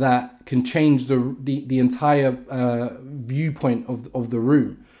that can change the entire viewpoint of the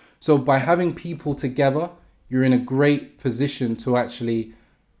room. So by having people together, you're in a great position to actually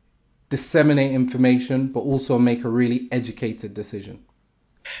disseminate information, but also make a really educated decision.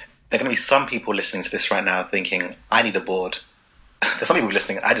 There are going to be some people listening to this right now thinking, I need a board. There's some people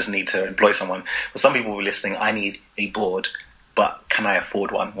listening, I just need to employ someone. But some people will be listening, I need a board, but can I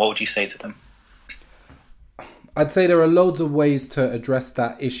afford one? What would you say to them? I'd say there are loads of ways to address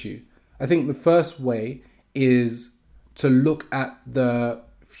that issue. I think the first way is to look at the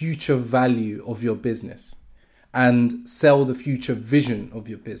future value of your business and sell the future vision of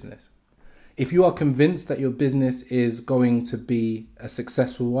your business. If you are convinced that your business is going to be a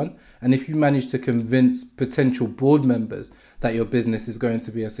successful one, and if you manage to convince potential board members that your business is going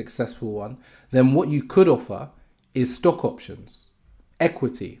to be a successful one, then what you could offer is stock options,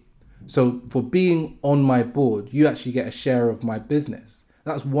 equity. So for being on my board, you actually get a share of my business.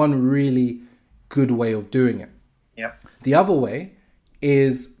 That's one really good way of doing it. Yep. The other way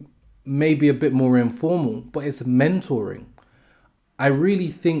is maybe a bit more informal, but it's mentoring. I really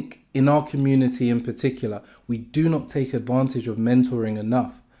think in our community in particular, we do not take advantage of mentoring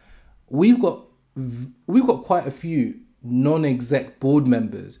enough. We've got quite a few non-exec board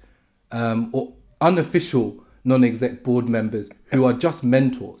members or unofficial non-exec board members who are just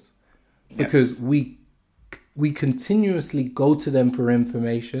mentors, because we continuously go to them for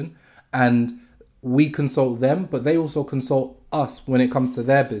information and we consult them, but they also consult us when it comes to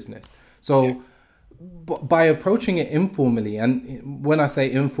their business. So by approaching it informally, and when I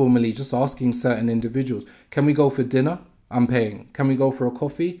say informally, just asking certain individuals, can we go for dinner? I'm paying. Can we go for a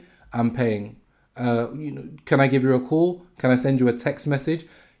coffee? I'm paying. Can I give you a call? Can I send you a text message?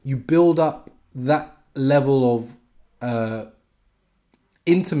 You build up that level of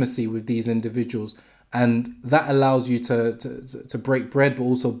intimacy with these individuals, and that allows you to break bread, but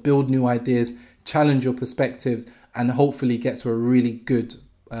also build new ideas, challenge your perspectives, and hopefully get to a really good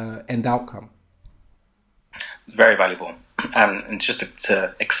end outcome. It's very valuable. And just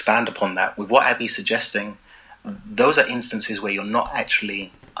to expand upon that, with what Abby's suggesting, those are instances where you're not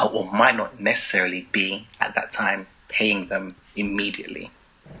actually, or might not necessarily be at that time, paying them immediately.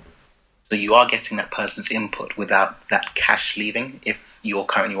 So you are getting that person's input without that cash leaving, if you're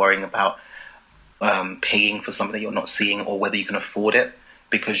currently worrying about paying for something that you're not seeing, or whether you can afford it,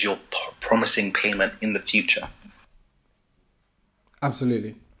 because you're promising payment in the future.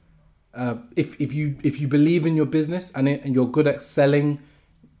 Absolutely. If you believe in your business and you're good at selling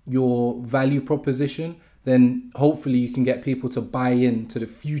your value proposition, then hopefully you can get people to buy into the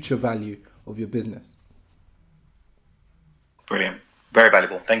future value of your business. Brilliant. Very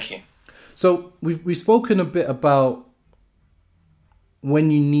valuable. Thank you. So we've spoken a bit about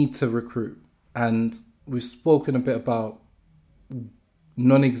when you need to recruit, and we've spoken a bit about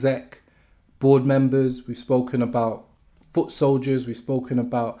non-exec board members. We've spoken about foot soldiers. We've spoken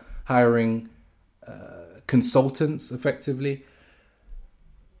about hiring consultants effectively.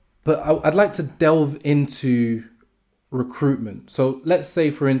 But I'd like to delve into recruitment. So let's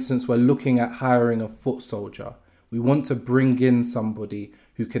say, for instance, we're looking at hiring a foot soldier. We want to bring in somebody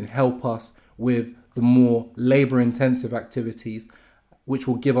who can help us with the more labor-intensive activities, which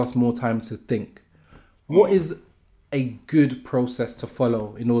will give us more time to think. What is a good process to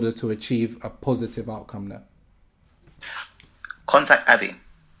follow in order to achieve a positive outcome there? Contact Abby.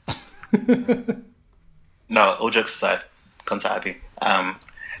 No, all jokes aside, contact Abby.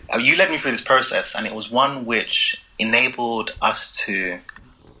 You led me through this process, and it was one which enabled us to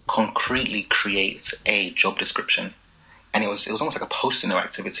concretely create a job description. And it was almost like a post-it note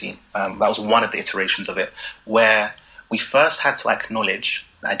activity. That was one of the iterations of it, where we first had to acknowledge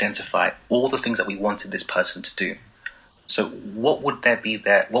and identify all the things that we wanted this person to do. So what would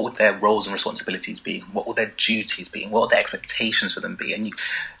their roles and responsibilities be? What would their duties be? What would their expectations for them be? And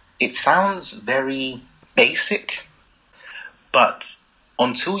it sounds very basic, but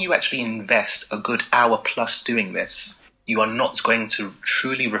until you actually invest a good hour plus doing this, you are not going to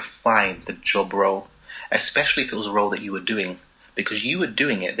truly refine the job role, especially if it was a role that you were doing. Because you were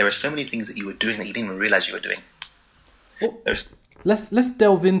doing it, there are so many things that you were doing that you didn't even realize you were doing. Well, let's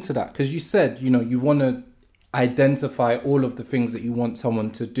delve into that, because you said, you want to identify all of the things that you want someone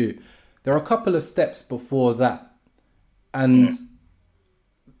to do. There are a couple of steps before that, and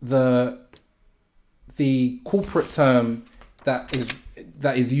the corporate term that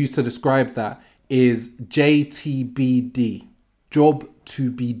is used to describe that is JTBD, job to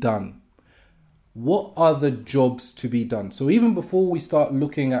be done. What are the jobs to be done? So even before we start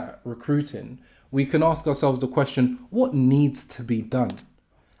looking at recruiting, we can ask ourselves the question, what needs to be done?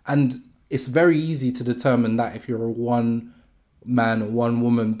 And it's very easy to determine that if you're a one man or one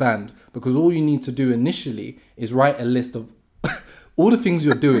woman band, because all you need to do initially is write a list of all the things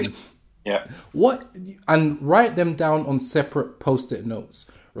you're doing. Yeah. And write them down on separate post-it notes.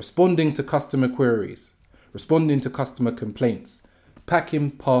 Responding to customer queries, responding to customer complaints,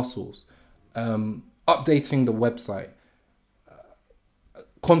 packing parcels, updating the website,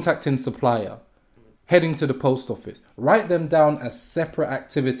 contacting supplier, heading to the post office. Write them down as separate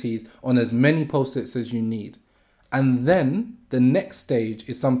activities on as many post-its as you need. And then the next stage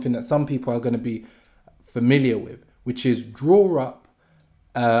is something that some people are going to be familiar with, which is draw up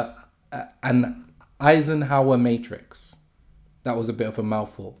an Eisenhower matrix. That was a bit of a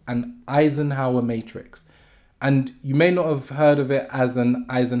mouthful. An Eisenhower matrix. And you may not have heard of it as an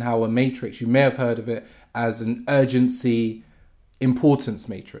Eisenhower matrix. You may have heard of it as an urgency importance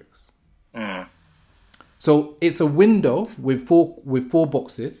matrix. So it's a window with four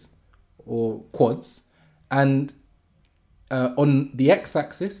boxes or quads. And on the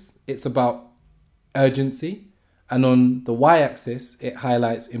x-axis, it's about urgency. And on the y-axis, it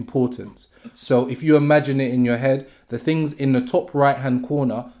highlights importance. So if you imagine it in your head, the things in the top right-hand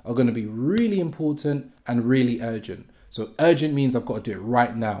corner are going to be really important and really urgent. So urgent means I've got to do it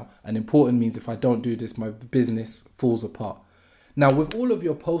right now. And important means if I don't do this, my business falls apart. Now, with all of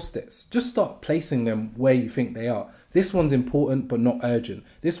your post-its, just start placing them where you think they are. This one's important, but not urgent.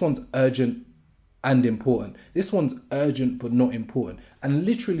 This one's urgent and important. This one's urgent, but not important. And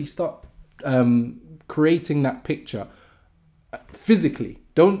literally start creating that picture physically.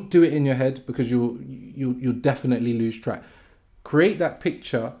 Don't do it in your head, because you'll definitely lose track. Create that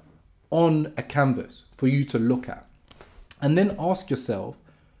picture on a canvas for you to look at, and then ask yourself,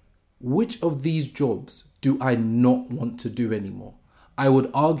 which of these jobs do I not want to do anymore? I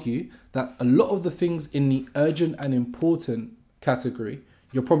would argue that a lot of the things in the urgent and important category,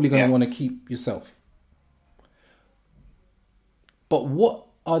 you're probably going to want to keep yourself. But what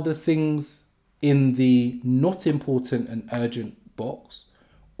are the things in the not important and urgent box,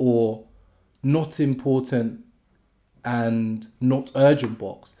 or not important and not urgent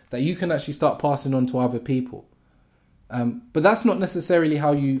box, that you can actually start passing on to other people? But that's not necessarily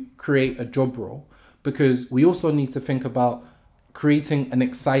how you create a job role, because we also need to think about creating an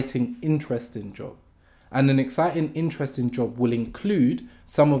exciting, interesting job. And an exciting, interesting job will include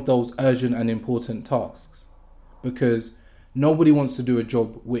some of those urgent and important tasks, because nobody wants to do a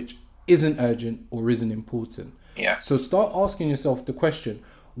job which isn't urgent or isn't important. Yeah. So start asking yourself the question,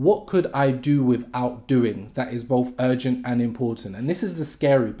 what could I do without doing that is both urgent and important? And this is the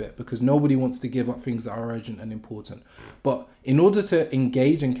scary bit, because nobody wants to give up things that are urgent and important. But in order to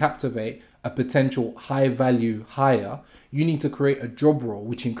engage and captivate a potential high value hire, you need to create a job role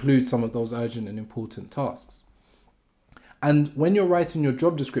which includes some of those urgent and important tasks. And when you're writing your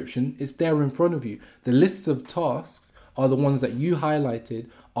job description, it's there in front of you. The lists of tasks are the ones that you highlighted,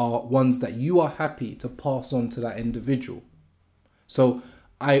 are ones that you are happy to pass on to that individual. So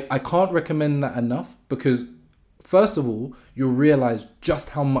I can't recommend that enough, because first of all, you'll realize just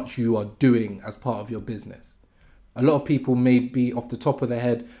how much you are doing as part of your business. A lot of people maybe off the top of their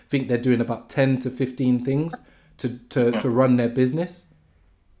head think they're doing about 10 to 15 things to run their business.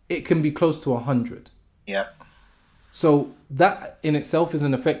 It can be close to 100. Yeah. So that in itself is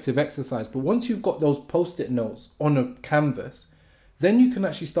an effective exercise. But once you've got those post-it notes on a canvas, then you can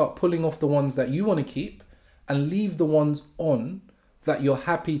actually start pulling off the ones that you want to keep and leave the ones on that you're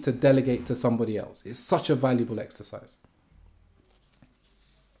happy to delegate to somebody else. It's such a valuable exercise.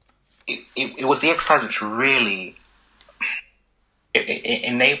 It was the exercise which really it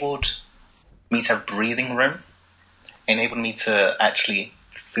enabled me to have breathing room, enabled me to actually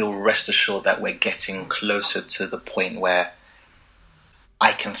feel rest assured that we're getting closer to the point where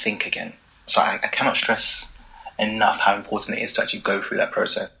I can think again. So I cannot stress enough how important it is to actually go through that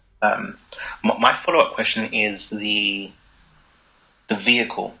process. My follow-up question is the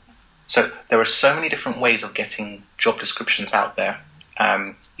vehicle. So there are so many different ways of getting job descriptions out there.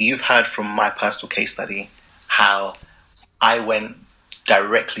 You've heard from my personal case study how I went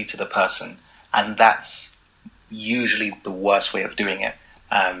directly to the person, and that's usually the worst way of doing it.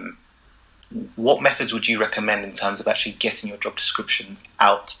 What methods would you recommend in terms of actually getting your job descriptions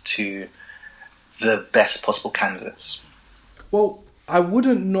out to the best possible candidates? Well, I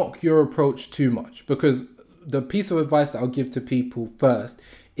wouldn't knock your approach too much, because the piece of advice that I'll give to people first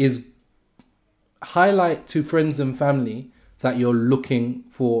is highlight to friends and family that you're looking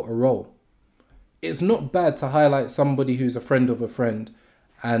for a role. It's not bad to highlight somebody who's a friend of a friend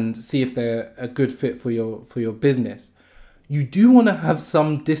and see if they're a good fit for your business. You do want to have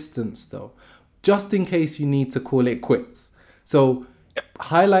some distance though, just in case you need to call it quits. So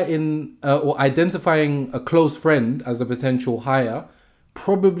highlighting or identifying a close friend as a potential hire,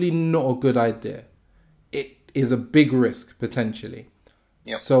 probably not a good idea. It is a big risk potentially.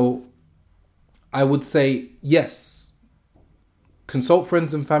 Yep. So I would say, yes, consult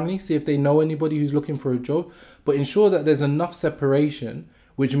friends and family, see if they know anybody who's looking for a job, but ensure that there's enough separation,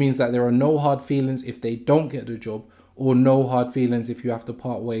 which means that there are no hard feelings if they don't get the job, or no hard feelings if you have to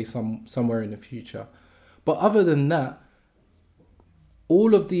part ways somewhere in the future. But other than that,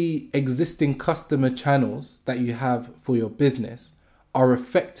 all of the existing customer channels that you have for your business are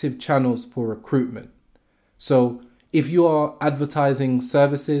effective channels for recruitment. So if you are advertising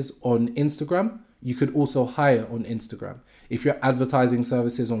services on Instagram, you could also hire on Instagram. If you're advertising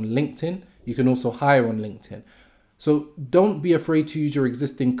services on LinkedIn, you can also hire on LinkedIn. So don't be afraid to use your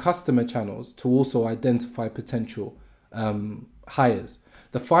existing customer channels to also identify potential hires.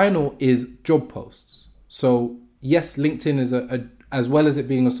 The final is job posts. So yes, LinkedIn is as well as it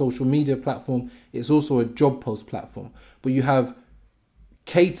being a social media platform, it's also a job post platform. But you have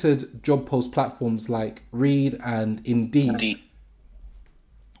catered job post platforms like Reed and Indeed,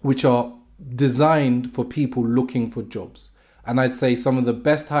 which are designed for people looking for jobs. And I'd say some of the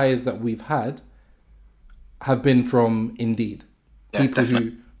best hires that we've had have been from Indeed. People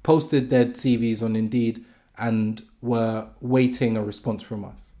who posted their CVs on Indeed and were waiting a response from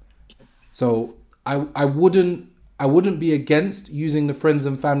us. So I wouldn't be against using the friends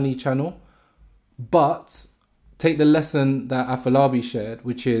and family channel, but take the lesson that Afolabi shared,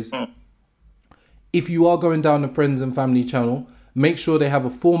 which is if you are going down the friends and family channel, make sure they have a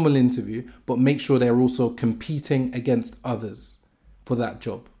formal interview, but make sure they're also competing against others for that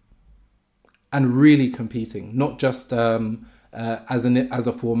job. And really competing, not just as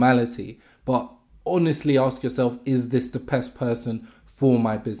a formality, but honestly ask yourself, is this the best person for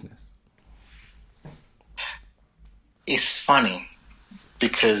my business? It's funny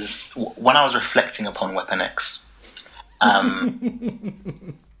because when I was reflecting upon Weapon X,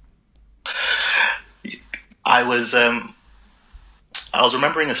 I was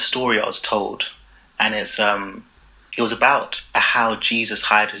remembering a story I was told, and it was about how Jesus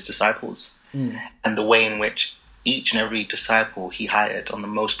hired his disciples, and the way in which each and every disciple he hired, on the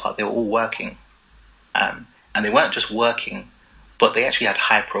most part, they were all working, and they weren't just working, but they actually had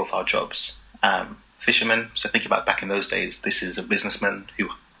high-profile jobs. Fishermen. So think about back in those days. This is a businessman who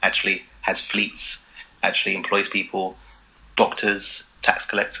actually has fleets, actually employs people, doctors, tax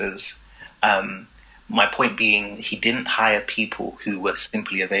collectors. My point being, he didn't hire people who were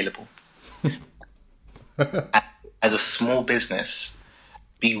simply available. As a small business,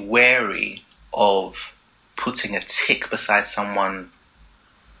 be wary of putting a tick beside someone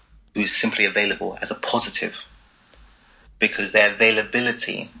who's simply available as a positive, because their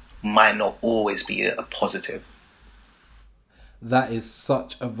availability might not always be a positive. That is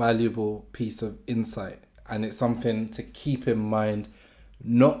such a valuable piece of insight, and it's something to keep in mind,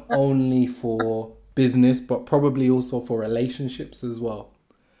 not only for business, but probably also for relationships as well.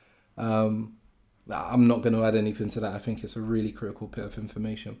 I'm not going to add anything to that. I think it's a really critical bit of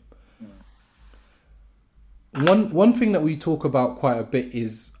information. One thing that we talk about quite a bit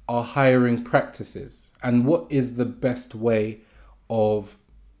is our hiring practices and what is the best way of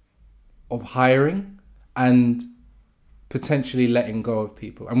hiring and potentially letting go of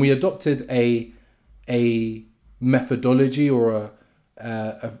people. And we adopted a methodology or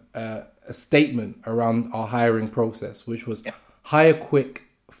a statement around our hiring process, which was Hire quick,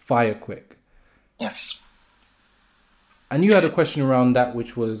 fire quick. Yes. And you had a question around that,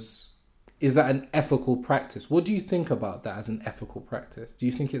 which was, is that an ethical practice? What do you think about that as an ethical practice? Do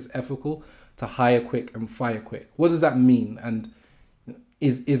you think it's ethical to hire quick and fire quick? What does that mean? And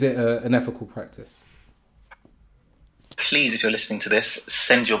is it an ethical practice? Please, if you're listening to this,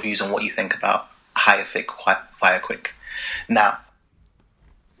 send your views on what you think about hire quick, fire quick. Now,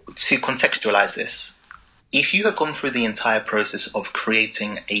 to contextualize this, if you have gone through the entire process of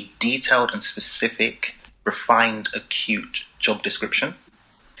creating a detailed and specific, refined, acute job description,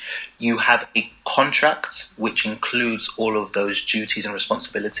 you have a contract which includes all of those duties and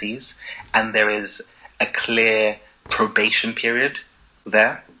responsibilities, and there is a clear probation period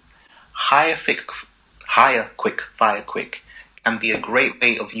there. Hire quick, fire quick can be a great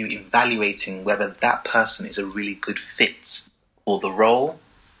way of you evaluating whether that person is a really good fit for the role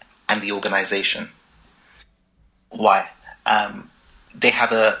and the organization. Why? They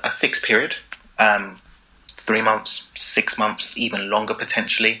have a fixed period, 3 months, 6 months, even longer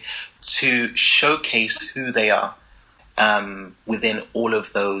potentially, to showcase who they are within all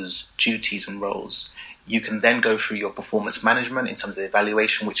of those duties and roles. You can then go through your performance management in terms of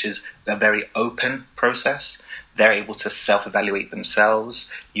evaluation, which is a very open process. They're able to self-evaluate themselves.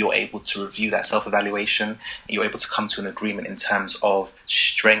 You're able to review that self-evaluation. You're able to come to an agreement in terms of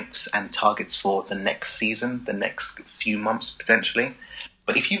strengths and targets for the next season, the next few months potentially.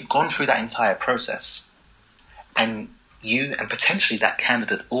 But if you've gone through that entire process and you and potentially that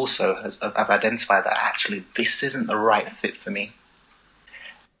candidate also have identified that actually this isn't the right fit for me,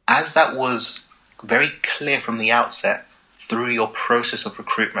 as that was very clear from the outset through your process of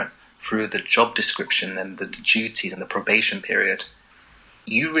recruitment, through the job description and the duties and the probation period,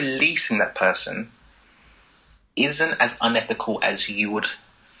 you releasing that person isn't as unethical as you would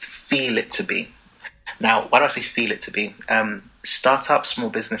feel it to be. Now, why do I say feel it to be? Startups,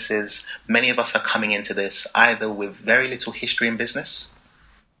 small businesses, many of us are coming into this either with very little history in business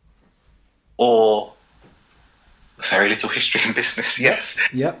or very little history in business, yes.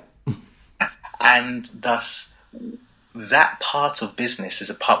 Yep. And thus, that part of business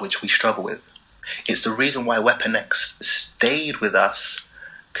is a part which we struggle with. It's the reason why Weapon X stayed with us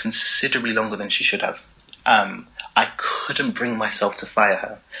considerably longer than she should have. I couldn't bring myself to fire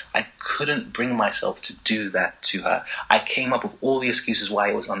her. I couldn't bring myself to do that to her. I came up with all the excuses why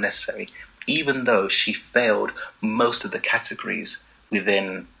it was unnecessary, even though she failed most of the categories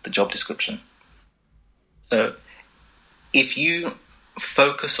within the job description. So if you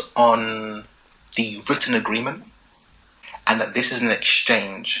focus on the written agreement and that this is an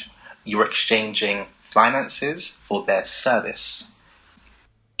exchange, you're exchanging finances for their service.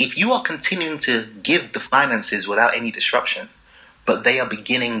 If you are continuing to give the finances without any disruption, but they are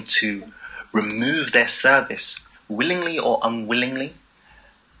beginning to remove their service willingly or unwillingly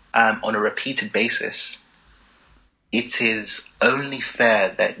on a repeated basis, it is only fair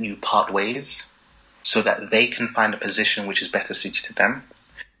that you part ways so that they can find a position which is better suited to them,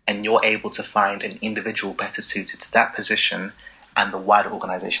 and you're able to find an individual better suited to that position and the wider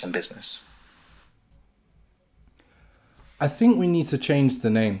organization and business. I think we need to change the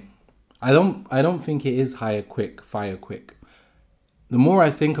name. I don't think it is hire quick, fire quick. The more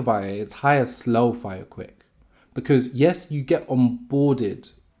I think about it, it's hire slow, fire quick. Because yes, you get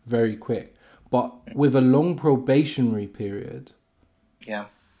onboarded very quick, but with a long probationary period,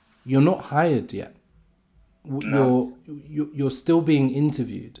 you're not hired yet. No. You're still being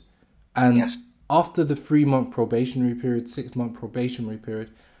interviewed. And after the 3-month probationary period, 6-month probationary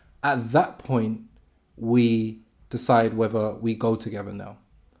period, at that point, we decide whether we go together now.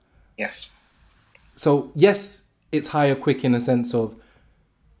 Yes. So, yes, it's hire quick in a sense of,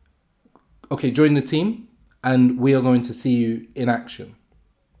 okay, join the team and we are going to see you in action.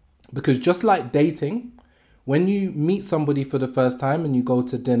 Because just like dating, when you meet somebody for the first time and you go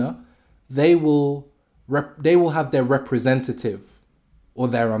to dinner, they will have their representative or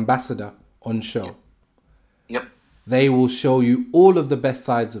their ambassador on show. Yep. They will show you all of the best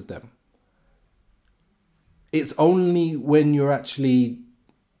sides of them. It's only when you're actually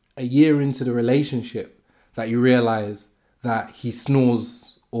a year into the relationship that you realize that he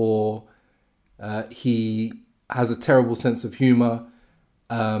snores or he has a terrible sense of humor.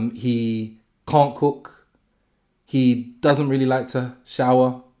 He can't cook. He doesn't really like to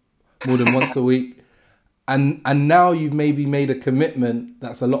shower more than once a week. And now you've maybe made a commitment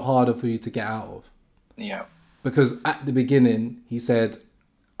that's a lot harder for you to get out of. Yeah. Because at the beginning, he said,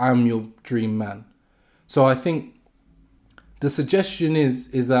 I'm your dream man. So I think the suggestion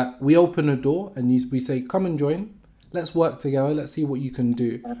is that we open a door and we say, come and join. Let's work together. Let's see what you can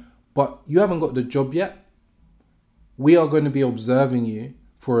do. But you haven't got the job yet. we are going to be observing you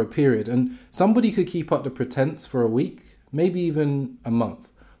for a period. And somebody could keep up the pretense for a week, maybe even a month.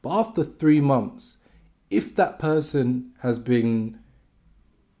 But after 3 months, if that person has been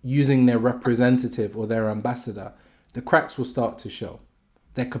using their representative or their ambassador, the cracks will start to show.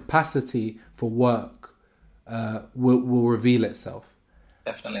 Their capacity for work will reveal itself.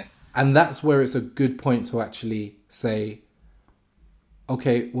 Definitely. And that's where it's a good point to actually say,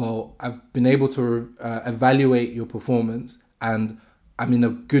 okay, well, I've been able to evaluate your performance and I'm in a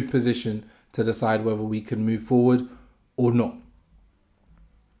good position to decide whether we can move forward or not.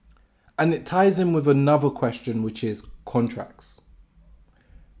 And it ties in with another question, which is contracts.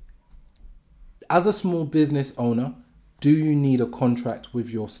 As a small business owner, do you need a contract with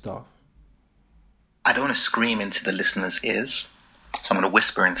your staff? I don't want to scream into the listeners' ears, so I'm going to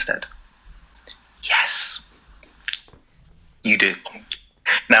whisper instead. Yes, you do.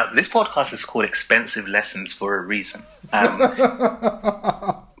 Now, this podcast is called Expensive Lessons for a reason.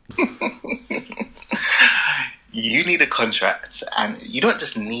 You need a contract, and you don't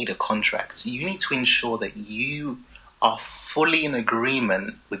just need a contract. You need to ensure that you are fully in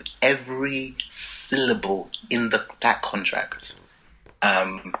agreement with every syllable in that contract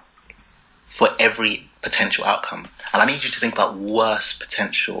for every potential outcome. And I need you to think about worst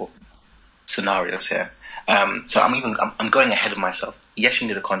potential scenarios here. So I'm going ahead of myself. Yes, you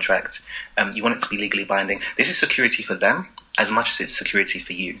need a contract. You want it to be legally binding. This is security for them as much as it's security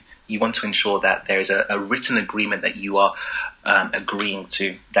for you. You want to ensure that there is a written agreement that you are agreeing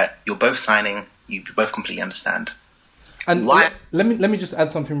to, that you're both signing, you both completely understand. And let me just add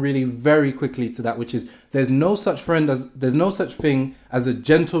something really very quickly to that, which is there's no such thing as a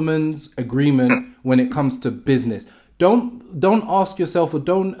gentleman's agreement when it comes to business. Don't ask yourself, or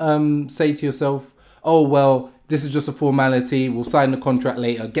don't say to yourself, oh well, this is just a formality, we'll sign the contract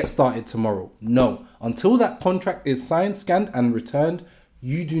later, get started tomorrow. No, until that contract is signed, scanned and returned,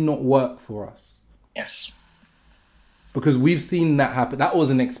 you do not work for us. Yes. Because we've seen that happen. That was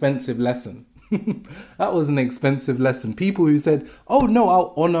an expensive lesson. That was an expensive lesson. People who said, "Oh no,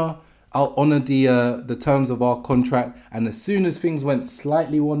 I'll honor the terms of our contract," and as soon as things went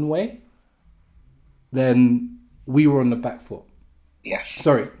slightly one way, then we were on the back foot. Yes.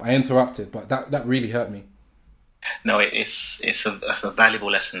 Sorry, I interrupted, but that really hurt me. No, it's a valuable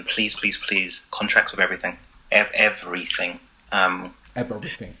lesson. Please, contracts with everything, everything.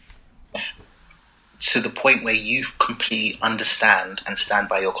 Everything. To the point where you completely understand and stand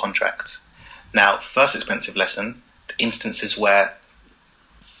by your contract. Now, first expensive lesson, the instances where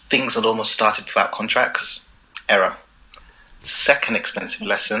things had almost started without contracts, error. Second expensive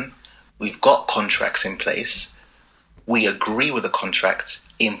lesson, we've got contracts in place. We agree with the contracts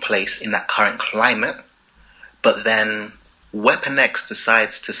in place in that current climate, but then Weapon X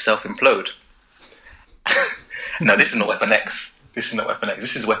decides to self-implode. No, this is not Weapon X. This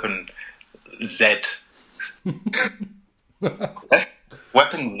is Weapon Z.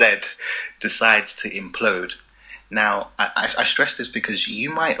 Weapon Z decides to implode. Now, I stress this because you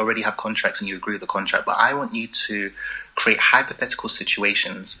might already have contracts and you agree with the contract, but I want you to create hypothetical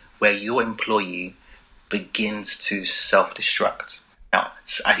situations where your employee begins to self-destruct. Now,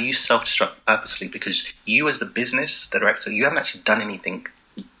 I use self-destruct purposely because you as the business director, you haven't actually done anything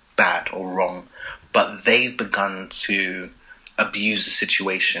bad or wrong, but they've begun to abuse the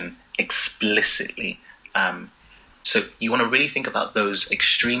situation explicitly. So you want to really think about those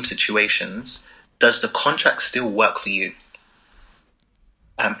extreme situations. Does the contract still work for you?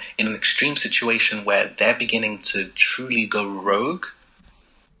 In an extreme situation where they're beginning to truly go rogue,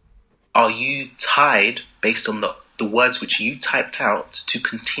 are you tied based on the words which you typed out to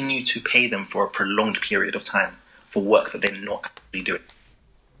continue to pay them for a prolonged period of time for work that they're not actually doing?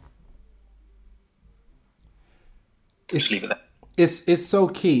 Just leave it there. It's so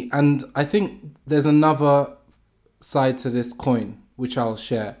key, and I think there's another side to this coin which I'll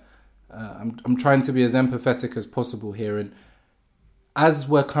share. I'm trying to be as empathetic as possible here, and as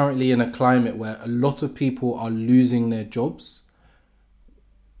we're currently in a climate where a lot of people are losing their jobs,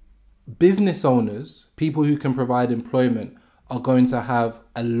 business owners, people who can provide employment, are going to have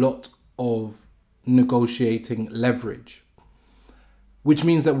a lot of negotiating leverage, which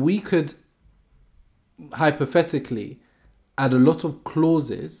means that we could hypothetically add a lot of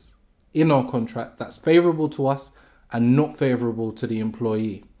clauses in our contract that's favorable to us and not favorable to the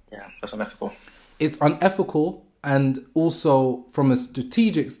employee. Yeah, that's unethical. It's unethical, and also from a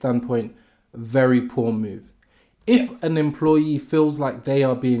strategic standpoint, very poor move. If an employee feels like they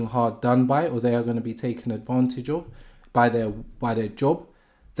are being hard done by, or they are going to be taken advantage of by their job,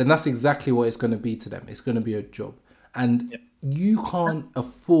 then that's exactly what it's going to be to them. It's going to be a job. And you can't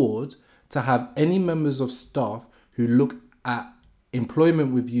afford to have any members of staff who who look at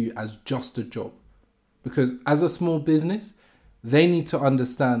employment with you as just a job. Because as a small business, they need to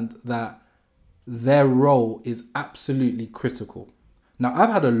understand that their role is absolutely critical. Now, I've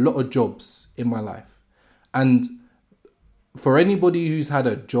had a lot of jobs in my life. And for anybody who's had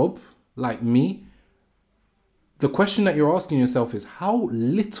a job like me, the question that you're asking yourself is, how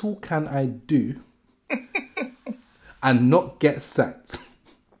little can I do and not get sacked?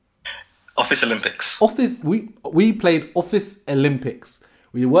 Office Olympics. We played Office Olympics.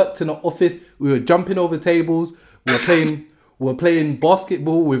 We worked in an office. We were jumping over tables. We were playing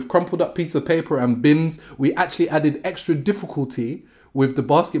basketball with crumpled up piece of paper and bins. We actually added extra difficulty with the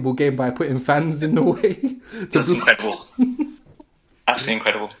basketball game by putting fans in the way. That's incredible. Absolutely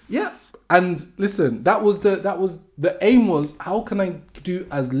incredible. Yeah. And listen, that was the aim was, how can I do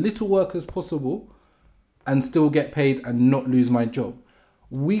as little work as possible and still get paid and not lose my job?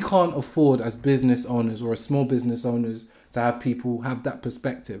 We can't afford as business owners or as small business owners to have people have that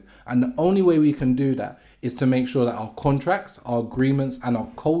perspective. And the only way we can do that is to make sure that our contracts, our agreements, and our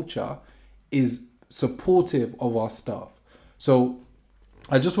culture is supportive of our staff. So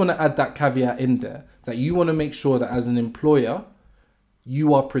I just want to add that caveat in there, that you want to make sure that as an employer,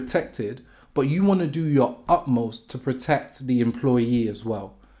 you are protected, but you want to do your utmost to protect the employee as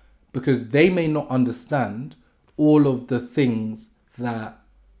well, because they may not understand all of the things that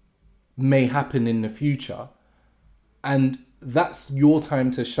may happen in the future. And that's your time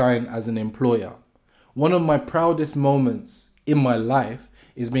to shine as an employer. One of my proudest moments in my life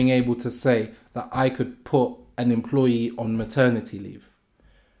is being able to say that I could put an employee on maternity leave,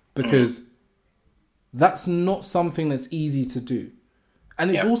 because that's not something that's easy to do.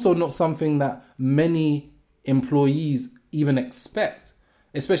 And it's also not something that many employees even expect,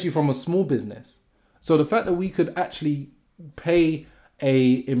 especially from a small business. So the fact that we could actually pay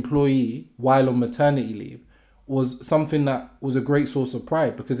a employee while on maternity leave was something that was a great source of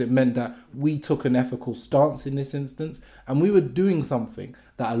pride, because it meant that we took an ethical stance in this instance, and we were doing something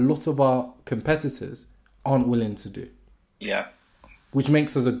that a lot of our competitors aren't willing to do. Yeah. Which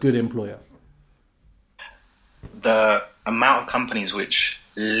makes us a good employer. The amount of companies which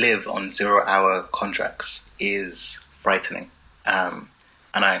live on 0-hour contracts is frightening. And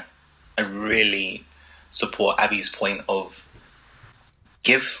I really support Abby's point of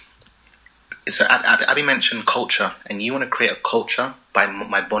give. So Abby mentioned culture, and you want to create a culture by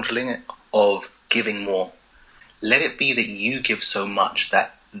modeling it of giving more. Let it be that you give so much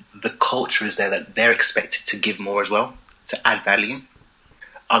that the culture is there, that they're expected to give more as well, to add value.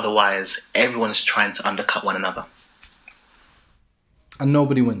 Otherwise, everyone's trying to undercut one another. And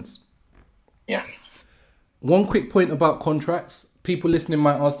nobody wins. Yeah. One quick point about contracts. People listening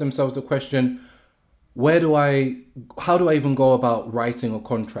might ask themselves the question, how do I even go about writing a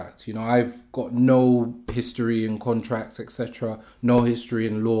contract? You know, I've got no history in contracts, etc., no history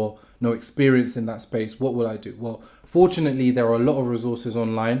in law, no experience in that space. What will I do? Well, fortunately, there are a lot of resources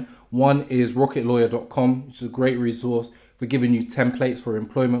online. One is rocketlawyer.com, which is a great resource for giving you templates for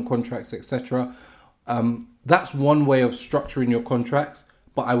employment contracts, etc. That's one way of structuring your contracts,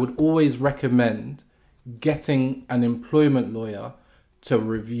 but I would always recommend getting an employment lawyer to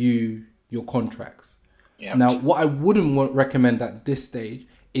review your contracts. Yep. Now, what I wouldn't recommend at this stage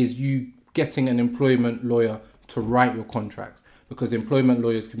is you getting an employment lawyer to write your contracts, because employment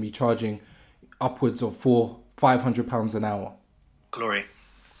lawyers can be charging upwards of £500 an hour. Glory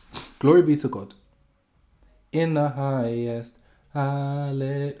be to God. In the highest,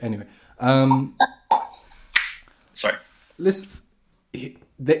 anyway. Sorry. Listen,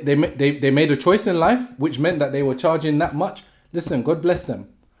 they made a choice in life, which meant that they were charging that much. Listen, God bless them.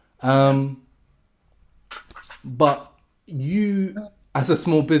 But you, as a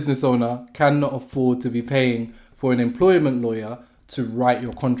small business owner, cannot afford to be paying for an employment lawyer to write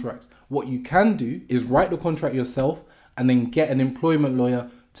your contracts. What you can do is write the contract yourself and then get an employment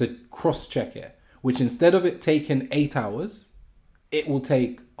lawyer to cross-check it, which instead of it taking 8 hours, it will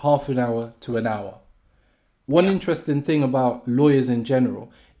take half an hour to an hour. One interesting thing about lawyers in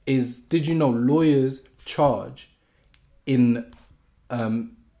general is, did you know lawyers charge in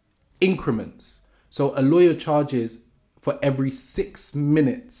increments? So a lawyer charges for every 6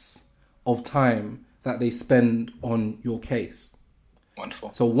 minutes of time that they spend on your case.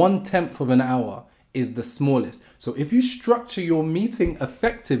 Wonderful. So 1/10 of an hour is the smallest. So if you structure your meeting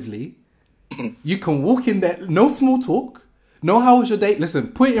effectively, you can walk in there, no small talk, no how was your day.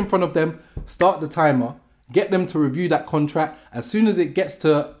 Listen, put it in front of them, start the timer, get them to review that contract. As soon as it gets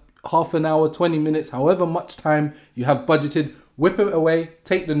to half an hour, 20 minutes, however much time you have budgeted, whip it away,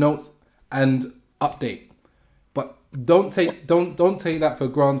 take the notes and update. But don't take that for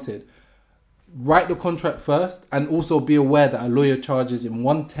granted. write the contract first, and also be aware that a lawyer charges in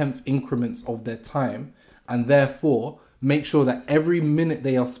 1/10 increments of their time, and therefore make sure that every minute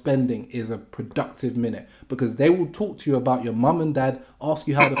they are spending is a productive minute, because they will talk to you about your mum and dad, ask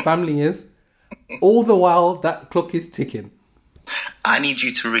you how the family is, all the while that clock is ticking. I need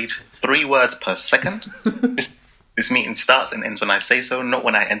you to read 3 words per second. This meeting starts and ends when I say so, not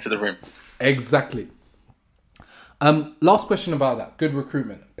when I enter the room. Exactly. Last question about that. Good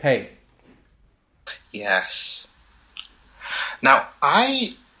recruitment. Pay. Yes. Now,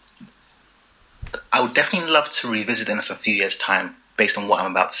 I would definitely love to revisit this a few years' time based on what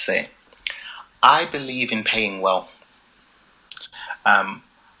I'm about to say. I believe in paying well.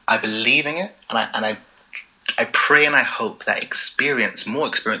 I believe in it, and I pray and I hope that more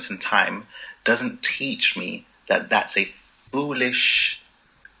experience and time doesn't teach me that that's a foolish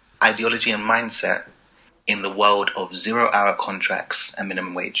ideology and mindset in the world of 0-hour contracts and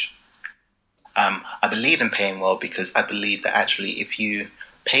minimum wage. I believe in paying well because I believe that actually if you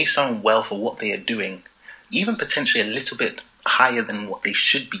pay someone well for what they are doing, even potentially a little bit higher than what they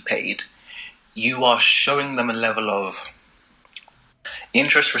should be paid, you are showing them a level of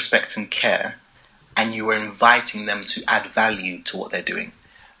interest, respect, and care, and you are inviting them to add value to what they're doing.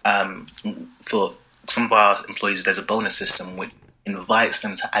 For some of our employees, there's a bonus system which invites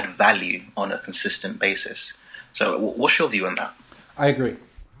them to add value on a consistent basis. So what's your view on that? I agree.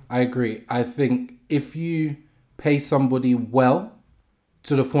 I think if you pay somebody well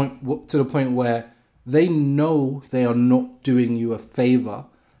to the point where they know they are not doing you a favor,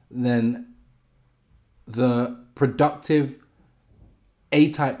 then the productive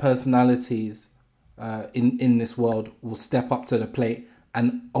A-type personalities in this world will step up to the plate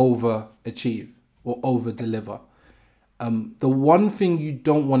and overachieve or over-deliver. The one thing you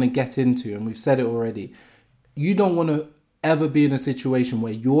don't want to get into, and we've said it already, you don't want to ever be in a situation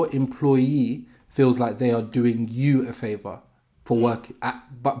where your employee feels like they are doing you a favor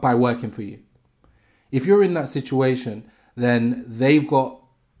by working for you. If you're in that situation, then they've got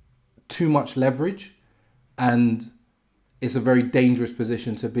too much leverage, and it's a very dangerous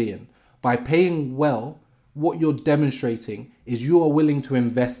position to be in. By paying well, what you're demonstrating is you are willing to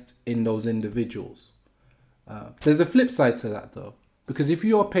invest in those individuals. There's a flip side to that though, because if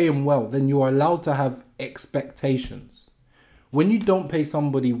you are paying well, then you are allowed to have expectations. When you don't pay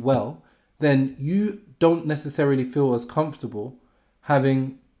somebody well, then you don't necessarily feel as comfortable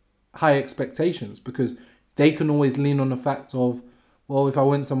having high expectations, because they can always lean on the fact of, well, if I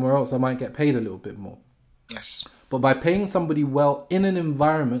went somewhere else, I might get paid a little bit more. Yes. But by paying somebody well in an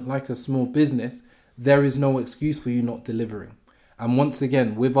environment like a small business, there is no excuse for you not delivering. And once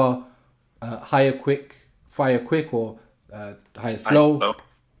again, with our hire quick, fire quick, or hire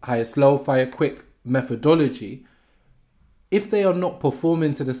slow, fire quick methodology, if they are not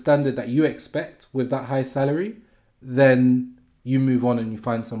performing to the standard that you expect with that high salary, then you move on and you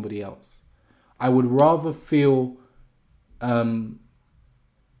find somebody else. I would rather feel,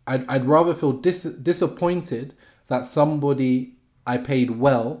 I'd rather feel disappointed that somebody I paid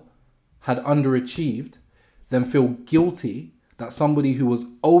well had underachieved than feel guilty that somebody who was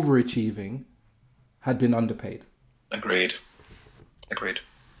overachieving had been underpaid. Agreed.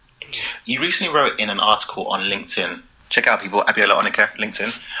 You recently wrote in an article on LinkedIn, check out people, Abiola Onike,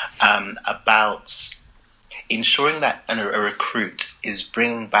 LinkedIn, about ensuring that a recruit is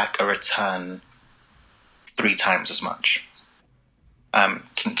bringing back a return 3 times as much. Can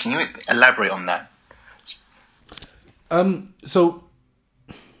you elaborate on that? So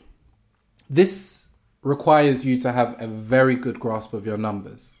this requires you to have a very good grasp of your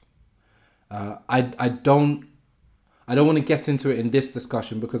numbers. I don't want to get into it in this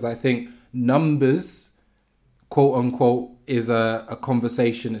discussion, because I think numbers, quote unquote, is a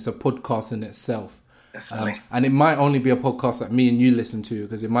conversation. It's a podcast in itself. And it might only be a podcast that me and you listen to,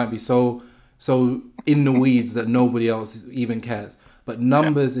 because it might be so in the weeds that nobody else even cares. But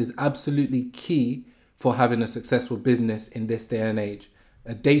numbers is absolutely key for having a successful business in this day and age.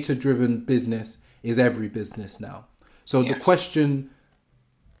 A data-driven business is every business now. So the question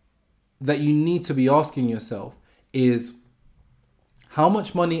that you need to be asking yourself is, how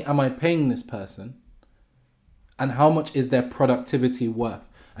much money am I paying this person? And how much is their productivity worth?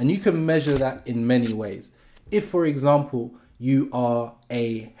 And you can measure that in many ways. If, for example, you are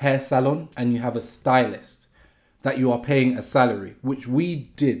a hair salon and you have a stylist that you are paying a salary, which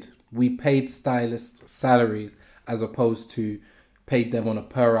we did. We paid stylists salaries as opposed to paid them on a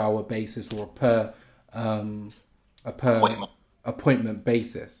per hour basis or a per appointment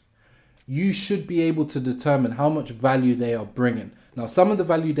basis. You should be able to determine how much value they are bringing. Now, some of the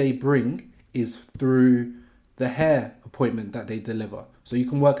value they bring is through the hair appointment that they deliver. So you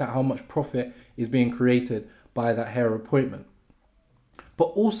can work out how much profit is being created by that hair appointment. But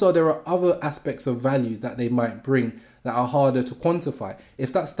also there are other aspects of value that they might bring that are harder to quantify.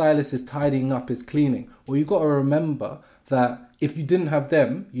 If that stylist is tidying up, is cleaning, well, you've got to remember that if you didn't have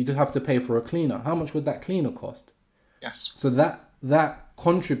them, you'd have to pay for a cleaner. How much would that cleaner cost? Yes. So that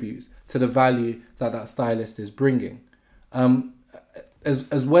contributes to the value that that stylist is bringing.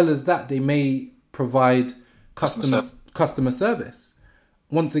 As well as that, they may provide customer service.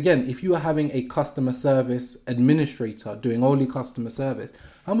 Once again, if you are having a customer service administrator doing only customer service,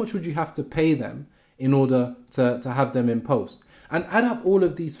 how much would you have to pay them in order to have them in post? And add up all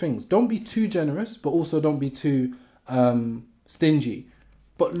of these things. Don't be too generous, but also don't be too stingy.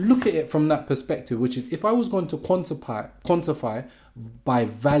 But look at it from that perspective, which is, if I was going to quantify by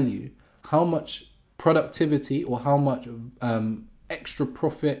value how much productivity or how much extra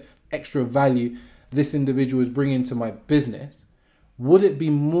profit, extra value this individual is bringing to my business, would it be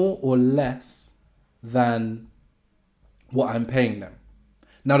more or less than what I'm paying them?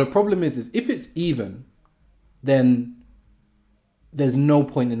 Now, the problem is if it's even, then there's no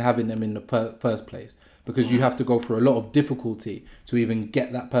point in having them in the first place, because you have to go through a lot of difficulty to even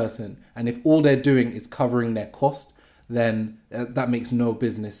get that person. And if all they're doing is covering their cost, then that makes no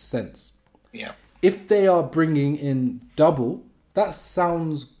business sense. Yeah. If they are bringing in double, that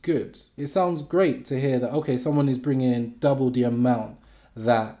sounds good. It sounds great to hear that, okay, someone is bringing in double the amount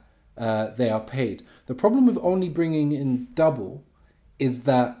that they are paid. The problem with only bringing in double is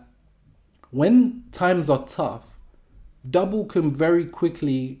that when times are tough, double can very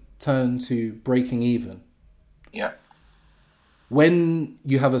quickly turn to breaking even. Yeah. When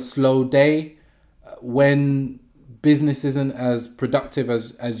you have a slow day, when business isn't as productive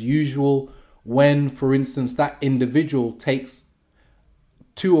as usual, when, for instance, that individual takes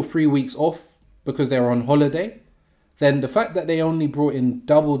 2 or 3 weeks off because they're on holiday, then the fact that they only brought in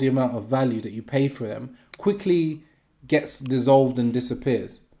double the amount of value that you paid for them quickly gets dissolved and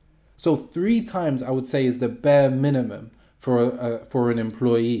disappears. So 3 times, I would say, is the bare minimum for an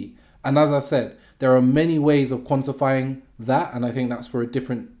employee. And as I said, there are many ways of quantifying that, and I think that's for a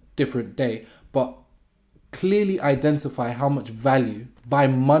different day. But clearly identify how much value by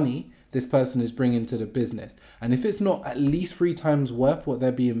money this person is bringing to the business. And if it's not at least 3 times worth what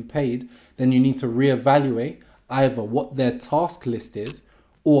they're being paid, then you need to reevaluate either what their task list is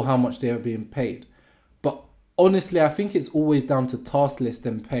or how much they are being paid. But honestly, I think it's always down to task list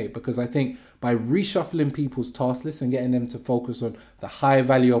and pay, because I think by reshuffling people's task lists and getting them to focus on the high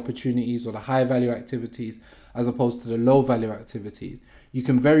value opportunities or the high value activities as opposed to the low value activities, you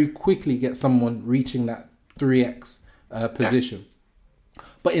can very quickly get someone reaching that 3x position.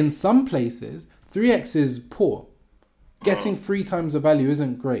 But in some places, 3x is poor. Getting 3 times the value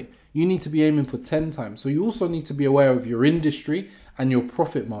isn't great. You need to be aiming for 10 times. So you also need to be aware of your industry and your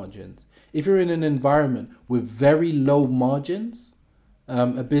profit margins. If you're in an environment with very low margins,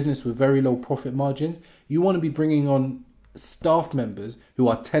 a business with very low profit margins, you want to be bringing on staff members who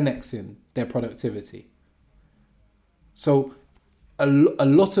are 10xing their productivity. So a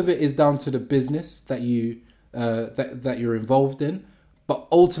lot of it is down to the business that that you're involved in, but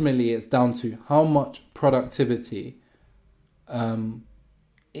ultimately it's down to how much productivity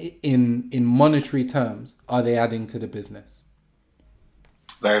in monetary terms are they adding to the business.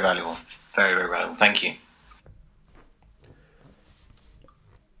 Very valuable. Very, very valuable. Thank you.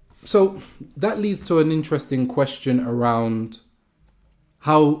 So that leads to an interesting question around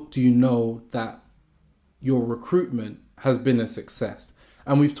how do you know that your recruitment has been a success?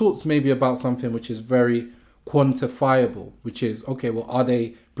 And we've talked maybe about something which is very quantifiable, which is, okay, well, are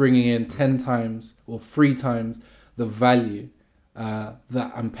they bringing in 10 times or 3 times the value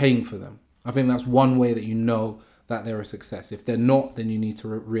that I'm paying for them? I think that's one way that you know that they're a success. If they're not, then you need to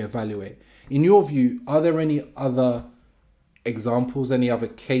reevaluate. In your view, are there any other examples, any other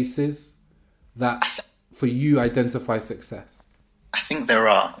cases that for you identify success? I think there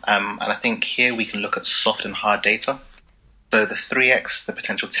are. And I think here we can look at soft and hard data. So the 3x, the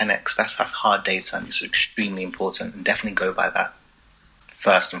potential 10x, that's hard data, and it's extremely important, and definitely go by that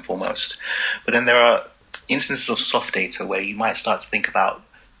first and foremost. But then there are instances of soft data where you might start to think about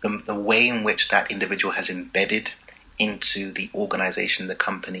the way in which that individual has embedded into the organization, the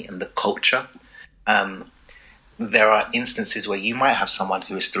company, and the culture. There are instances where you might have someone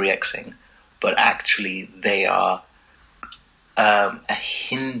who is 3xing, but actually they are a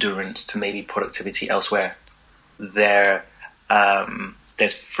hindrance to maybe productivity elsewhere. There's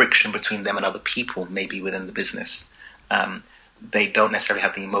friction between them and other people, maybe within the business. They don't necessarily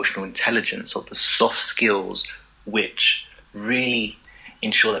have the emotional intelligence or the soft skills which really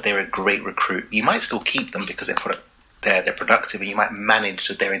ensure that they're a great recruit. You might still keep them because they're productive, and you might manage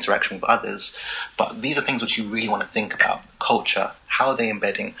their interaction with others. But these are things which you really want to think about. Culture, how are they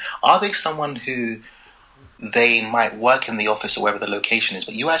embedding? Are they someone who they might work in the office or wherever the location is,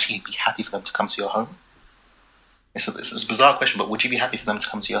 but you actually be happy for them to come to your home? It's a bizarre question, but would you be happy for them to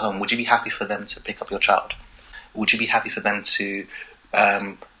come to your home? Would you be happy for them to pick up your child? Would you be happy for them to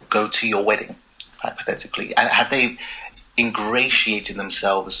go to your wedding, hypothetically? And have they ingratiated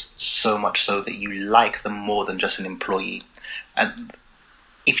themselves so much so that you like them more than just an employee? And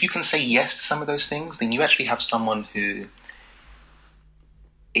if you can say yes to some of those things, then you actually have someone who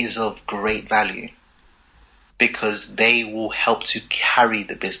is of great value, because they will help to carry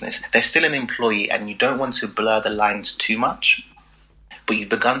the business. They're still an employee, and you don't want to blur the lines too much, but you've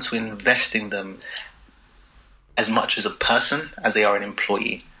begun to invest in them as much as a person as they are an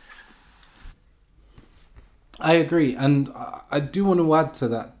employee. I agree, and I do want to add to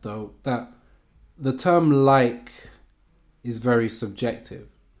that, though, that the term like is very subjective.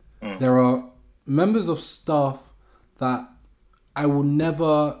 There are members of staff that I will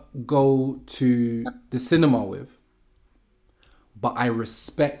never go to the cinema with, but I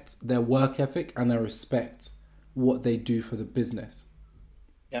respect their work ethic and I respect what they do for the business.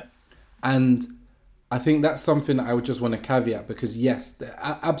 Yeah. And I think that's something that I would just want to caveat, because yes,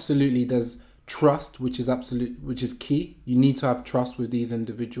 absolutely there's trust, which is key. You need to have trust with these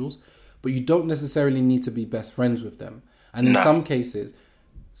individuals, but you don't necessarily need to be best friends with them. And in some cases,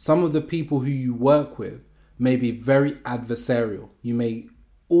 some of the people who you work with may be very adversarial. You may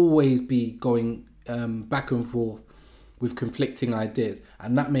always be going back and forth with conflicting ideas,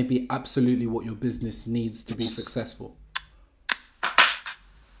 and that may be absolutely what your business needs to be successful.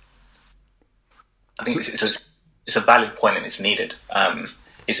 I think it's a valid point, and it's needed.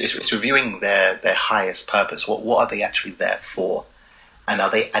 It's reviewing their highest purpose. What are they actually there for? And are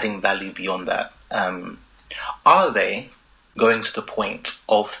they adding value beyond that? Are they going to the point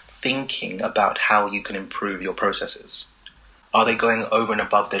of thinking about how you can improve your processes? Are they going over and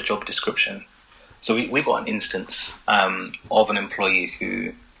above their job description? So we got an instance of an employee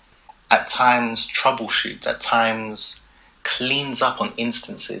who at times troubleshoots, at times cleans up on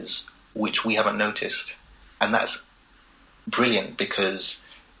instances which we haven't noticed. And that's brilliant, because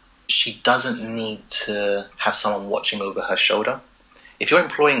she doesn't need to have someone watching over her shoulder. If you're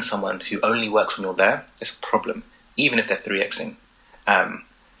employing someone who only works when you're there, it's a problem, even if they're 3Xing.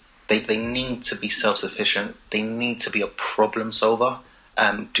 They need to be self-sufficient. They need to be a problem solver.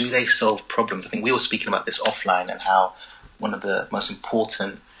 Do they solve problems? I think we were speaking about this offline, and how one of the most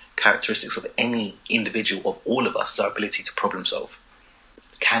important characteristics of any individual, of all of us, is our ability to problem solve.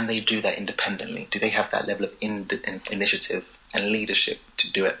 Can they do that independently? Do they have that level of initiative and leadership to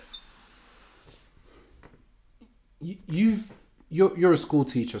do it? You're a school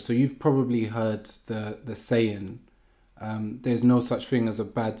teacher, so you've probably heard the saying, there's no such thing as a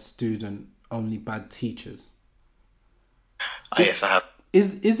bad student, only bad teachers. Yes, I have.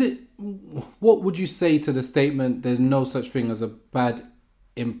 Is it? What would you say to the statement, there's no such thing as a bad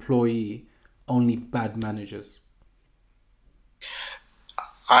employee, only bad managers?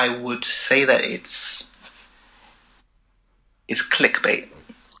 I would say that it's clickbait,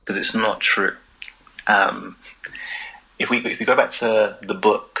 because it's not true. If we go back to the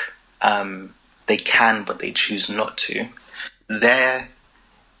book, they can, but they choose not to. And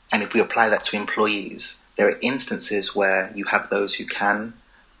if we apply that to employees, there are instances where you have those who can,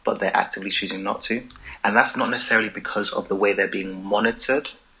 but they're actively choosing not to. And that's not necessarily because of the way they're being monitored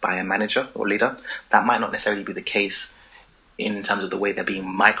by a manager or leader. That might not necessarily be the case in terms of the way they're being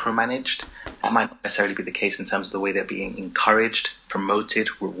micromanaged. That might not necessarily be the case in terms of the way they're being encouraged, promoted,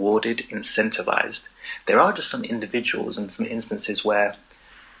 rewarded, incentivized. There are just some individuals and some instances where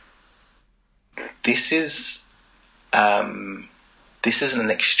this is an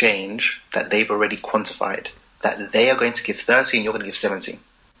exchange that they've already quantified, that they are going to give 30 and you're going to give 70.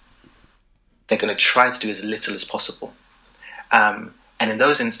 They're going to try to do as little as possible. And in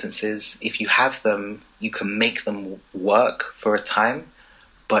those instances, if you have them, you can make them work for a time,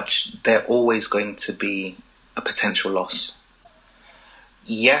 but they're always going to be a potential loss.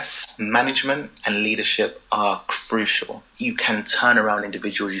 Yes, management and leadership are crucial. You can turn around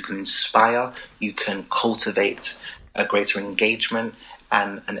individuals, you can inspire, you can cultivate a greater engagement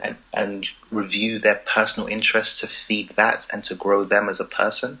and review their personal interests to feed that and to grow them as a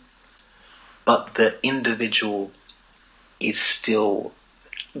person. But the individual is still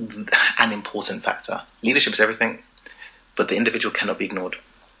an important factor. Leadership is everything, but the individual cannot be ignored.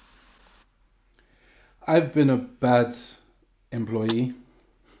 I've been a bad employee.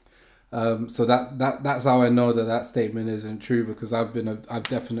 So that's how I know that statement isn't true, because I've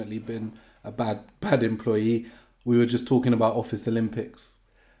definitely been a bad employee. We were just talking about Office Olympics.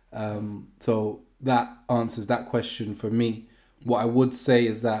 So that answers that question for me. What I would say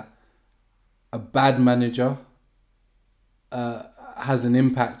is that a bad manager has an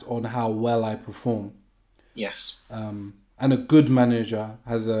impact on how well I perform. Yes. And a good manager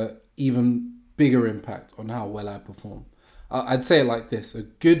has a even bigger impact on how well I perform. I'd say it like this: a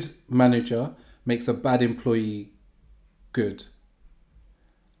good manager makes a bad employee good.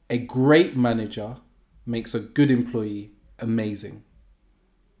 A great manager makes a good employee amazing.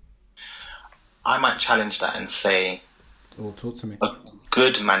 I might challenge that and say, Oh, talk to me. a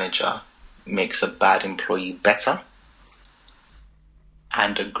good manager makes a bad employee better,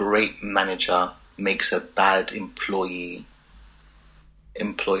 and a great manager makes a bad employee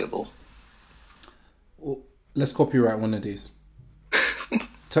employable. Well, let's copyright one of these.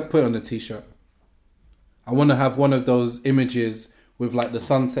 Put it on a t-shirt. I want to have one of those images with like the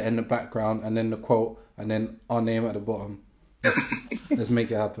sunset in the background and then the quote and then our name at the bottom. Let's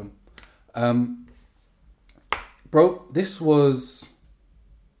make it happen. Bro, this was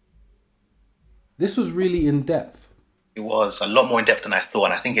really in depth. It was a lot more in depth than I thought,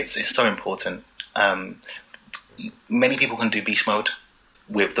 and I think it's so important. Many people can do beast mode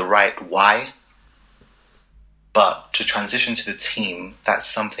with the right why, but to transition to the team, that's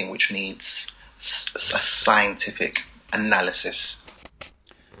something which needs a scientific analysis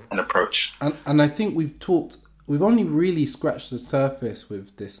and approach. And I think we've only really scratched the surface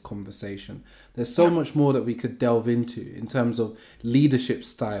with this conversation. There's so much more that we could delve into in terms of leadership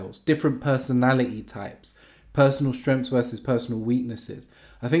styles, different personality types, personal strengths versus personal weaknesses.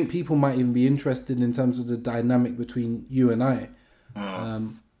 I think people might even be interested in terms of the dynamic between you and I. I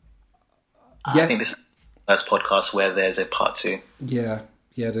think this is the first podcast where there's a part 2. Yeah,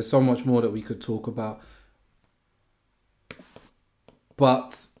 there's so much more that we could talk about.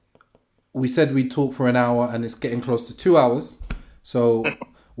 But we said we'd talk for an hour and it's getting close to 2 hours. So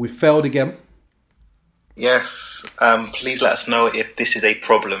we failed again. Yes. Please let us know if this is a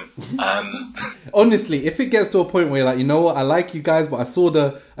problem. Honestly, if it gets to a point where you're like, you know what, I like you guys, but I saw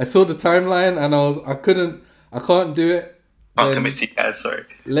the timeline and I can't do it. I'll commit to you guys, sorry.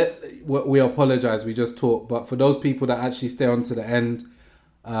 We apologize. We just talk. But for those people that actually stay on to the end,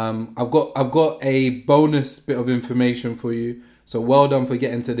 I've got a bonus bit of information for you. So well done for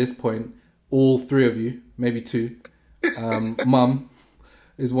getting to this point. All 3 of you, maybe 2. Mum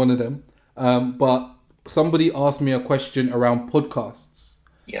is one of them. But somebody asked me a question around podcasts.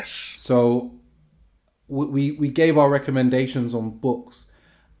 Yes. So we gave our recommendations on books.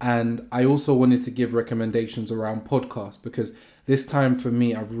 And I also wanted to give recommendations around podcasts, because this time for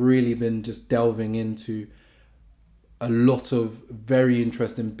me, I've really been just delving into a lot of very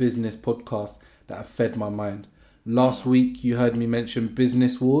interesting business podcasts that have fed my mind. Last week, you heard me mention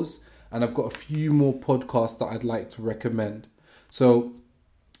Business Wars, and I've got a few more podcasts that I'd like to recommend. So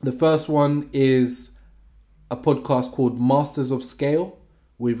the first one is a podcast called Masters of Scale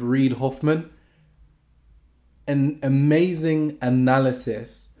with Reid Hoffman. An amazing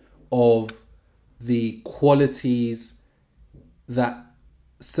analysis of the qualities that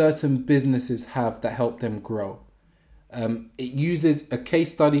certain businesses have that help them grow. It uses a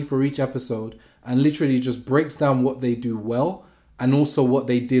case study for each episode and literally just breaks down what they do well and also what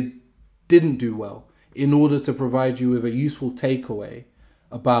they didn't do well, in order to provide you with a useful takeaway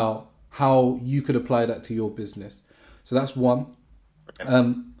about how you could apply that to your business. So that's one.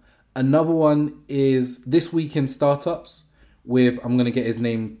 Another one is This Week in Startups with, I'm going to get his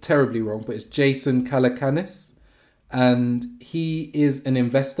name terribly wrong, but it's Jason Calacanis. And he is an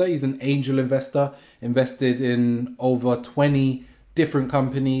investor. He's an angel investor, invested in over 20 different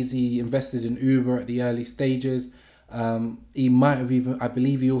companies. He invested in Uber at the early stages. He might have even, I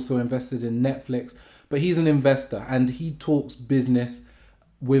believe he also invested in Netflix. But he's an investor and he talks business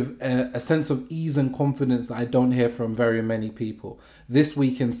with a sense of ease and confidence that I don't hear from very many people. This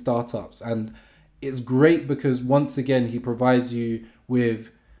Week in Startups. And it's great because once again, he provides you with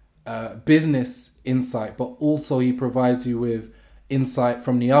business insight, but also he provides you with insight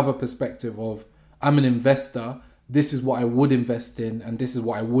from the other perspective of, I'm an investor, this is what I would invest in, and this is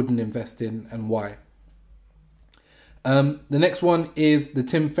what I wouldn't invest in, and why. The next one is The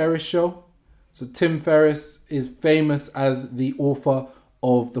Tim Ferriss Show. So Tim Ferriss is famous as the author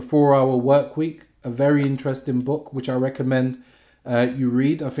of The 4-Hour Workweek, a very interesting book, which I recommend you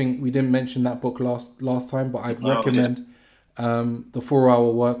read. I think we didn't mention that book last time, but I'd recommend The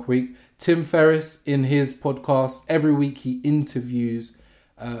 4-Hour Workweek. Tim Ferriss, in his podcast, every week he interviews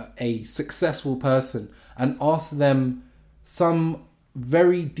a successful person and asks them some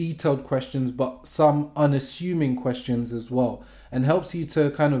very detailed questions, but some unassuming questions as well, and helps you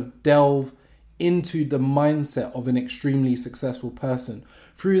to kind of delve into the mindset of an extremely successful person.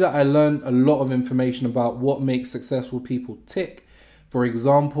 Through that, I learned a lot of information about what makes successful people tick. For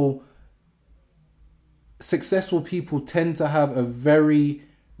example, successful people tend to have a very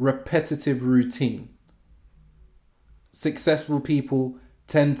repetitive routine. Successful people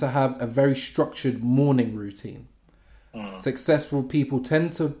tend to have a very structured morning routine. Successful people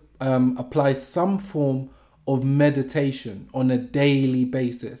tend to apply some form of meditation on a daily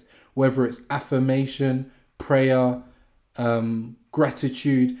basis, whether it's affirmation, prayer,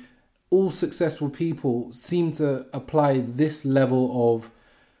 gratitude. All successful people seem to apply this level of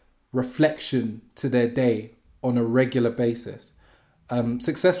reflection to their day on a regular basis.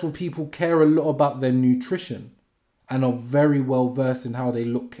 Successful people care a lot about their nutrition and are very well versed in how they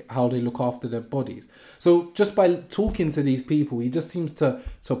look after their bodies. So just by talking to these people, he just seems to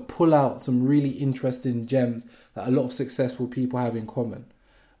pull out some really interesting gems that a lot of successful people have in common.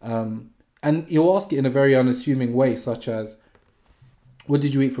 And he'll ask it in a very unassuming way, such as, what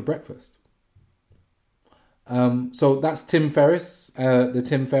did you eat for breakfast? So that's Tim Ferriss, the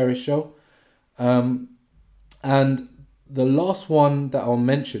Tim Ferriss Show. And the last one that I'll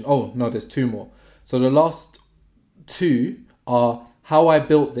mention, there's two more. So the last two are How I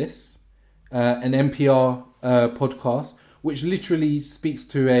Built This, an NPR podcast, which literally speaks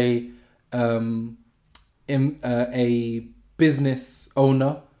to a business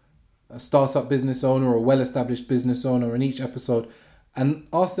owner, a startup business owner, or a well-established business owner in each episode, and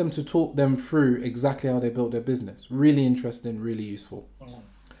ask them to talk them through exactly how they built their business. Really interesting, really useful.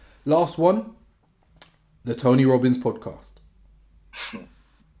 Last one, the Tony Robbins podcast.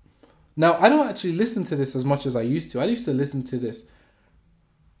 Now, I don't actually listen to this as much as I used to. I used to listen to this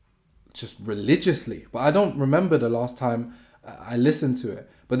just religiously, but I don't remember the last time I listened to it.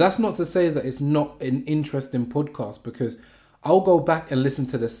 But that's not to say that it's not an interesting podcast, because I'll go back and listen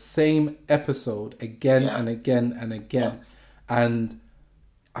to the same episode again and again and again. And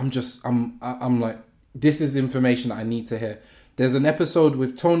I'm like, this is information I need to hear. There's an episode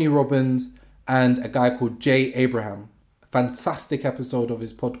with Tony Robbins and a guy called Jay Abraham. Fantastic episode of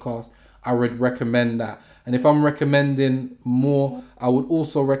his podcast. I would recommend that. And if I'm recommending more, I would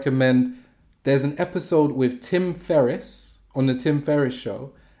also recommend, there's an episode with Tim Ferriss on the Tim Ferriss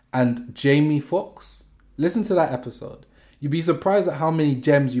Show and Jamie Foxx. Listen to that episode. You'd be surprised at how many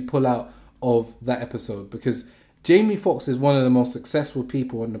gems you pull out of that episode, because Jamie Foxx is one of the most successful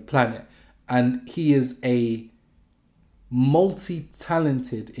people on the planet, and he is a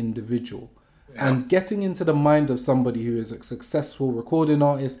multi-talented individual. And getting into the mind of somebody who is a successful recording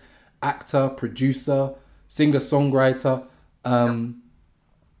artist, actor, producer, singer-songwriter,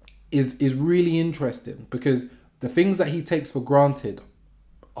 is really interesting, because the things that he takes for granted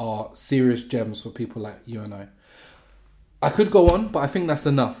are serious gems for people like you and I. I could go on, but I think that's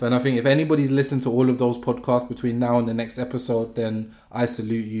enough. And I think if anybody's listened to all of those podcasts between now and the next episode, then I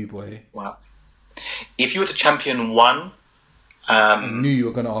salute you, boy. Wow. If you were to champion one... I knew you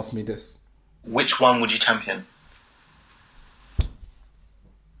were going to ask me this. Which one would you champion?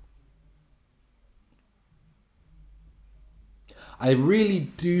 I really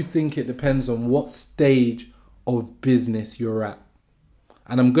do think it depends on what stage of business you're at.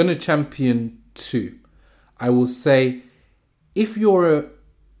 And I'm going to champion two. I will say, if you're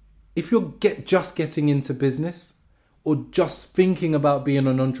just getting into business, or just thinking about being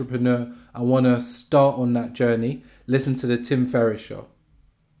an entrepreneur and want to start on that journey, listen to the Tim Ferriss Show.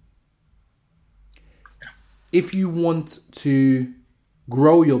 If you want to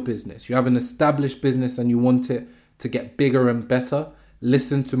grow your business, you have an established business and you want it to get bigger and better,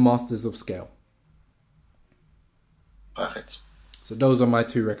 listen to Masters of Scale. Perfect. So those are my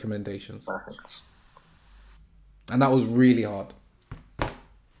two recommendations. Perfect. And that was really hard.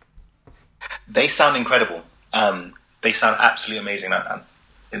 They sound incredible. They sound absolutely amazing. And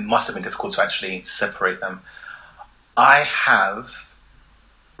it must have been difficult to actually separate them. I have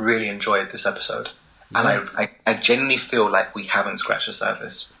really enjoyed this episode. And I genuinely feel like we haven't scratched the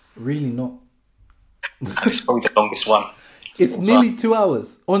surface. Really not. And it's probably the longest one. It's nearly 2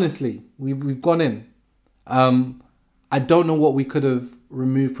 hours. Honestly, we've gone in. I don't know what we could have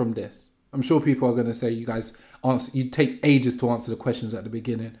removed from this. I'm sure people are going to say you take ages to answer the questions at the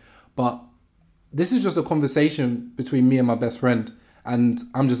beginning. But this is just a conversation between me and my best friend. And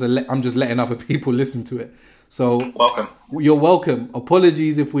I'm just letting other people listen to it. So welcome. You're welcome.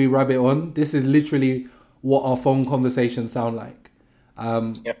 Apologies if we rabbit on. This is literally what our phone conversations sound like.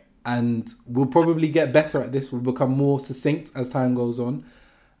 And we'll probably get better at this. We'll become more succinct as time goes on.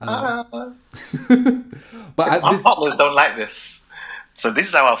 But my partners don't like this. So this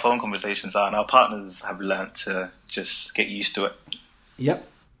is how our phone conversations are, and our partners have learnt to just get used to it. Yep.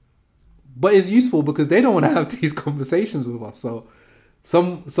 But it's useful because they don't want to have these conversations with us. So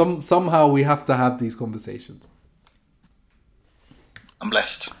somehow we have to have these conversations. I'm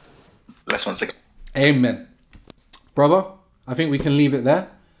blessed. Blessed once again. Amen. Brother, I think we can leave it there.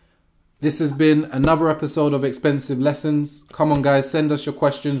 This has been another episode of Expensive Lessons. Come on, guys, send us your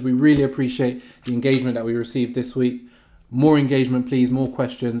questions. We really appreciate the engagement that we received this week. More engagement, please, more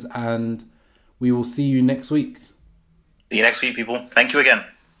questions, and we will see you next week. See you next week, people. Thank you again.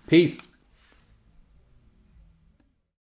 Peace.